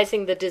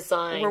finalizing the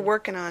design. We're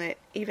working on it,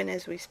 even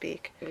as we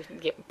speak.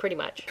 Yeah, pretty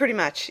much. Pretty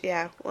much,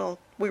 yeah. Well,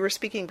 we were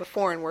speaking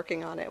before and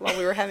working on it while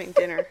we were having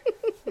dinner.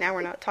 Now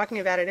we're not talking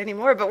about it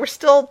anymore, but we're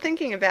still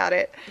thinking about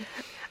it.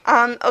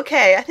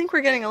 Okay, I think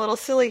we're getting a little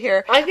silly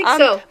here. I think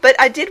so. But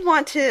I did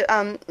want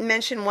to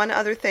mention one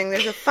other thing.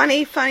 There's a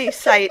funny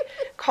site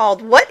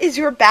called What Is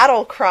Your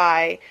Battle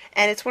Cry?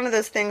 And it's one of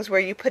those things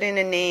where you put in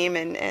a name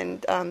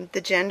and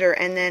the gender,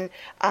 and then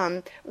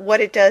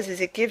what it does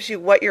is it gives you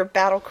what your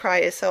battle cry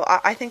is. So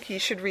I think you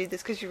should read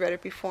this because you read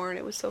it before and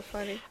it was so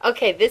funny.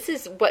 Okay, this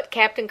is what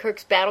Captain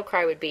Kirk's battle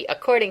cry would be,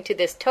 according to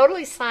this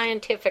totally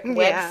scientific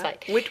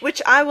website.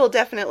 Which I will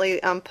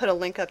definitely put a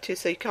link up to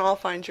so you can all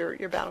find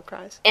your battle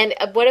cries. And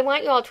what I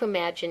want you all to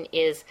imagine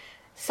is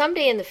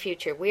someday in the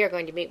future we are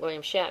going to meet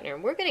William Shatner,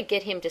 and we're going to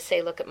get him to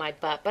say, "Look at my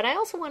butt," but I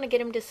also want to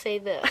get him to say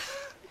this.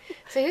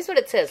 So here's what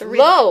it says.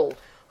 Lo,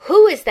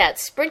 who is that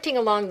sprinting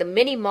along the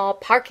mini mall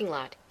parking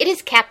lot? It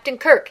is Captain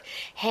Kirk,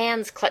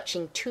 hands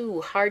clutching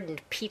 2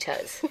 hardened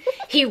pitas.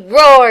 He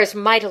roars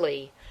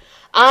mightily.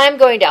 I'm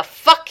going to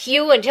fuck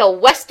you until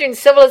Western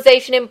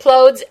civilization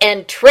implodes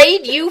and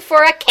trade you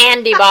for a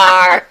candy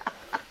bar.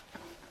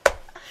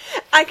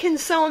 I can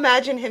so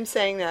imagine him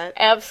saying that.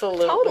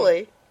 Absolutely.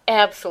 Totally.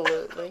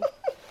 Absolutely.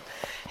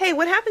 Hey,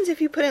 what happens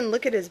if you put in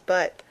 "look at his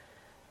butt"?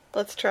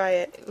 Let's try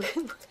it.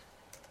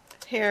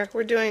 Here,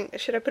 we're doing...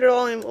 Should I put it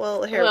all in?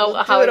 Well, here, we'll do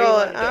it all.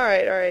 All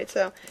right.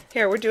 So,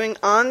 here, we're doing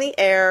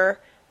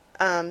on-the-air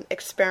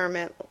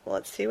experiment.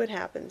 Let's see what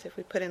happens if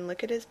we put in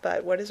 "look at his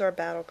butt." What is our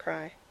battle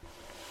cry?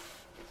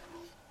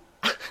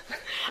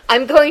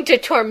 I'm going to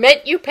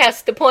torment you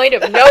past the point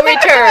of no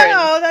return.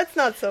 Oh, that's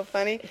not so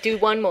funny. Do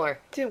one more.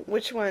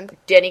 Which one?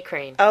 Denny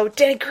Crane. Oh,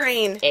 Denny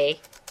Crane.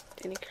 A.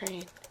 Denny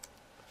Crane.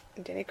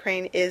 Denny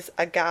Crane is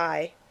a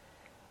guy.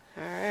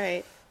 All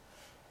right.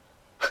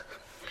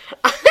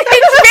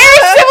 It's very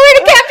similar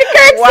to Captain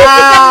Kirk's.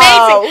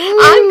 Wow. This is amazing.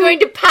 I'm going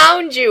to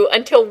pound you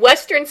until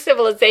Western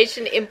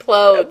civilization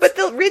implodes. But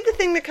read the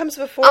thing that comes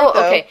before. Oh,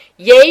 though. okay.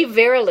 Yea,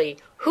 verily.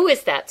 Who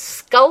is that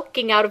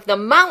skulking out of the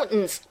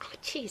mountains? Oh,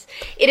 jeez.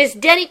 It is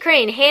Denny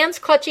Crane, hands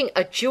clutching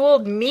a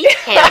jeweled meat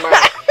hammer.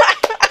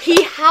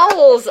 He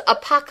howls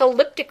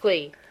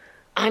apocalyptically.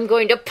 I'm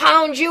going to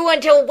pound you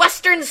until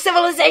Western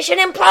civilization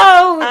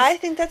implodes. I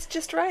think that's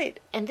just right.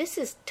 And this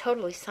is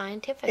totally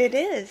scientific. It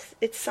is.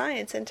 It's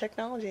science and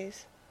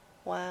technologies.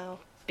 Wow.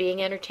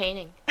 Being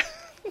entertaining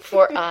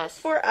for us.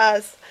 For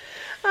us.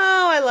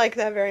 Oh, I like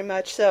that very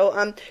much.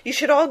 So you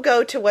should all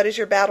go to What Is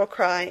Your Battle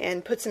Cry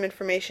and put some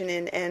information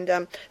in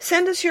and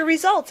send us your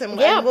results and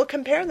we'll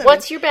compare them.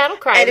 What's your battle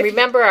cry? And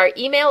remember, our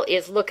email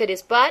is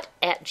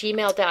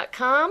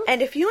lookathisbutt@gmail.com.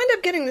 And if you end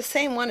up getting the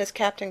same one as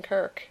Captain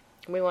Kirk,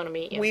 we want to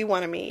meet you. We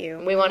want to meet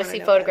you. We want to see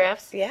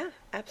photographs. Yeah,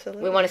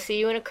 absolutely. We want to see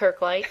you in a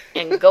Kirk light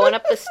and going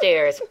up the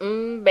stairs.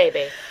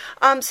 Baby.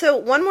 So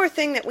one more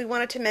thing that we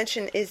wanted to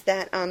mention is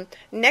that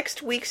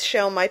next week's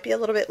show might be a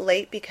little bit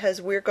late because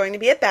we're going to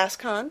be at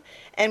BassCon,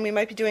 and we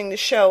might be doing the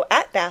show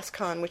at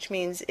BassCon, which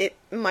means it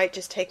might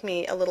just take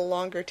me a little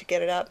longer to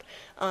get it up,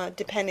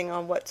 depending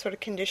on what sort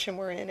of condition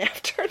we're in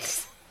after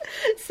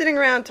sitting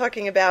around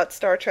talking about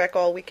Star Trek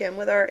all weekend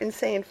with our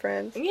insane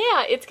friends.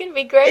 Yeah, it's going to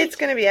be great. It's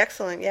going to be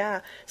excellent,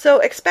 yeah. So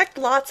expect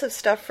lots of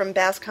stuff from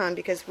BassCon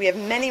because we have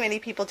many, many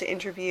people to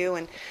interview,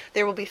 and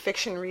there will be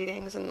fiction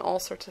readings and all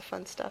sorts of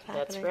fun stuff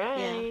happening. That's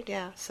right.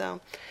 Yeah.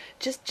 So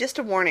just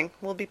a warning.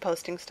 We'll be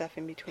posting stuff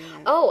in between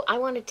that. Oh, I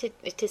wanted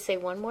to say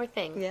one more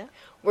thing. Yeah?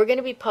 We're going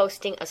to be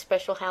posting a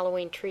special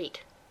Halloween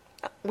treat.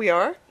 We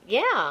are?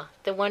 Yeah,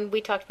 the one we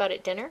talked about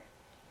at dinner.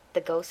 The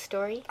ghost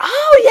story.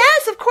 Oh,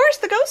 yes, of course,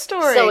 the ghost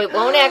story. So it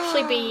won't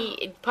actually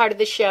be part of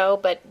the show,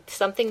 but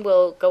something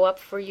will go up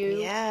for you.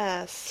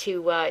 Yes.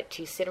 To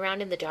sit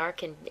around in the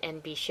dark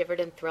and be shivered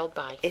and thrilled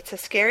by. It's a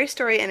scary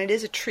story, and it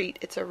is a treat.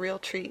 It's a real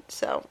treat.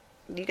 So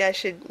you guys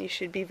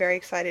should be very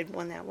excited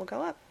when that will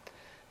go up.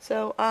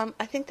 So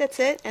I think that's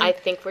it. And I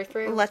think we're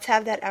through. Let's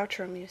have that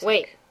outro music.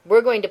 Wait, we're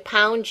going to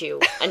pound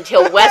you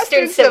until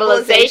Western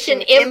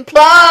civilization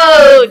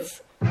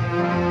implodes!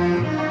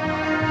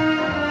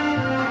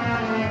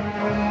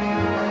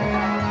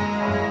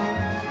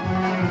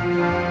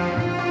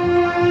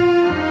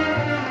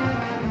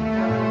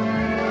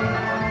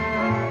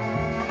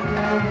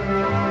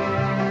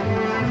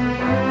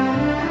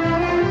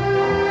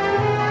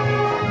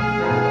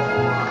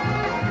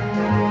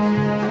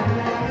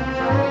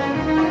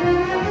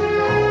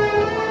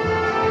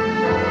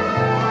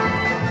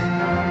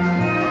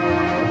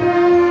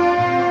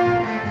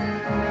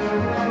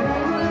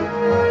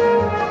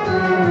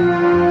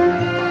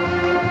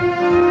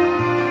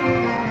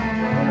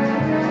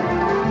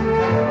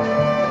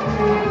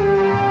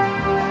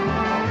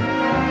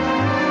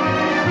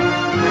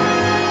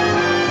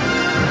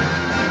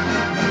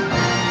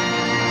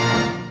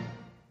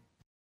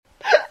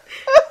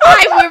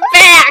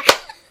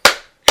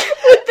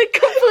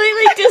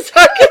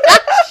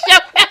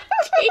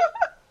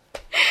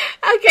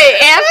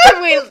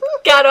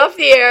 Off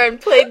the air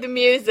and played the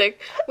music,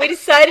 we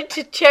decided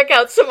to check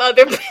out some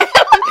other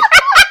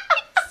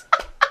battlegrounds.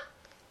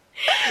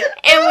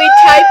 And we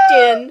typed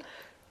in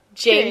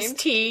James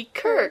T.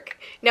 Kirk.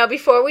 Now,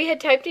 before we had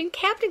typed in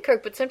Captain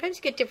Kirk, but sometimes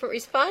you get different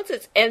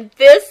responses, and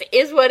this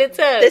is what it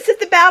says. This is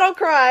the battle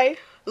cry.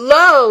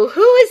 Lo,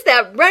 who is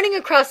that running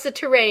across the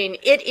terrain?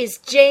 It is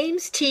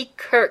James T.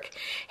 Kirk,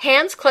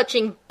 hands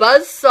clutching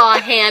buzzsaw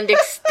hand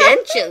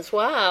extensions.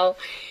 Wow.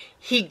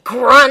 He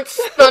grunts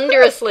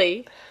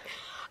thunderously.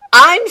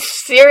 I'm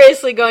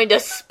seriously going to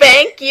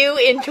spank you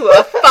into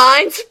a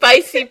fine,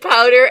 spicy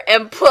powder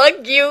and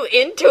plug you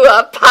into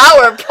a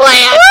power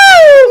plant.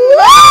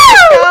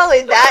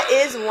 Golly, that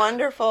is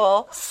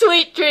wonderful.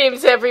 Sweet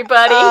dreams,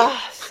 everybody.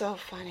 Oh, so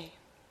funny.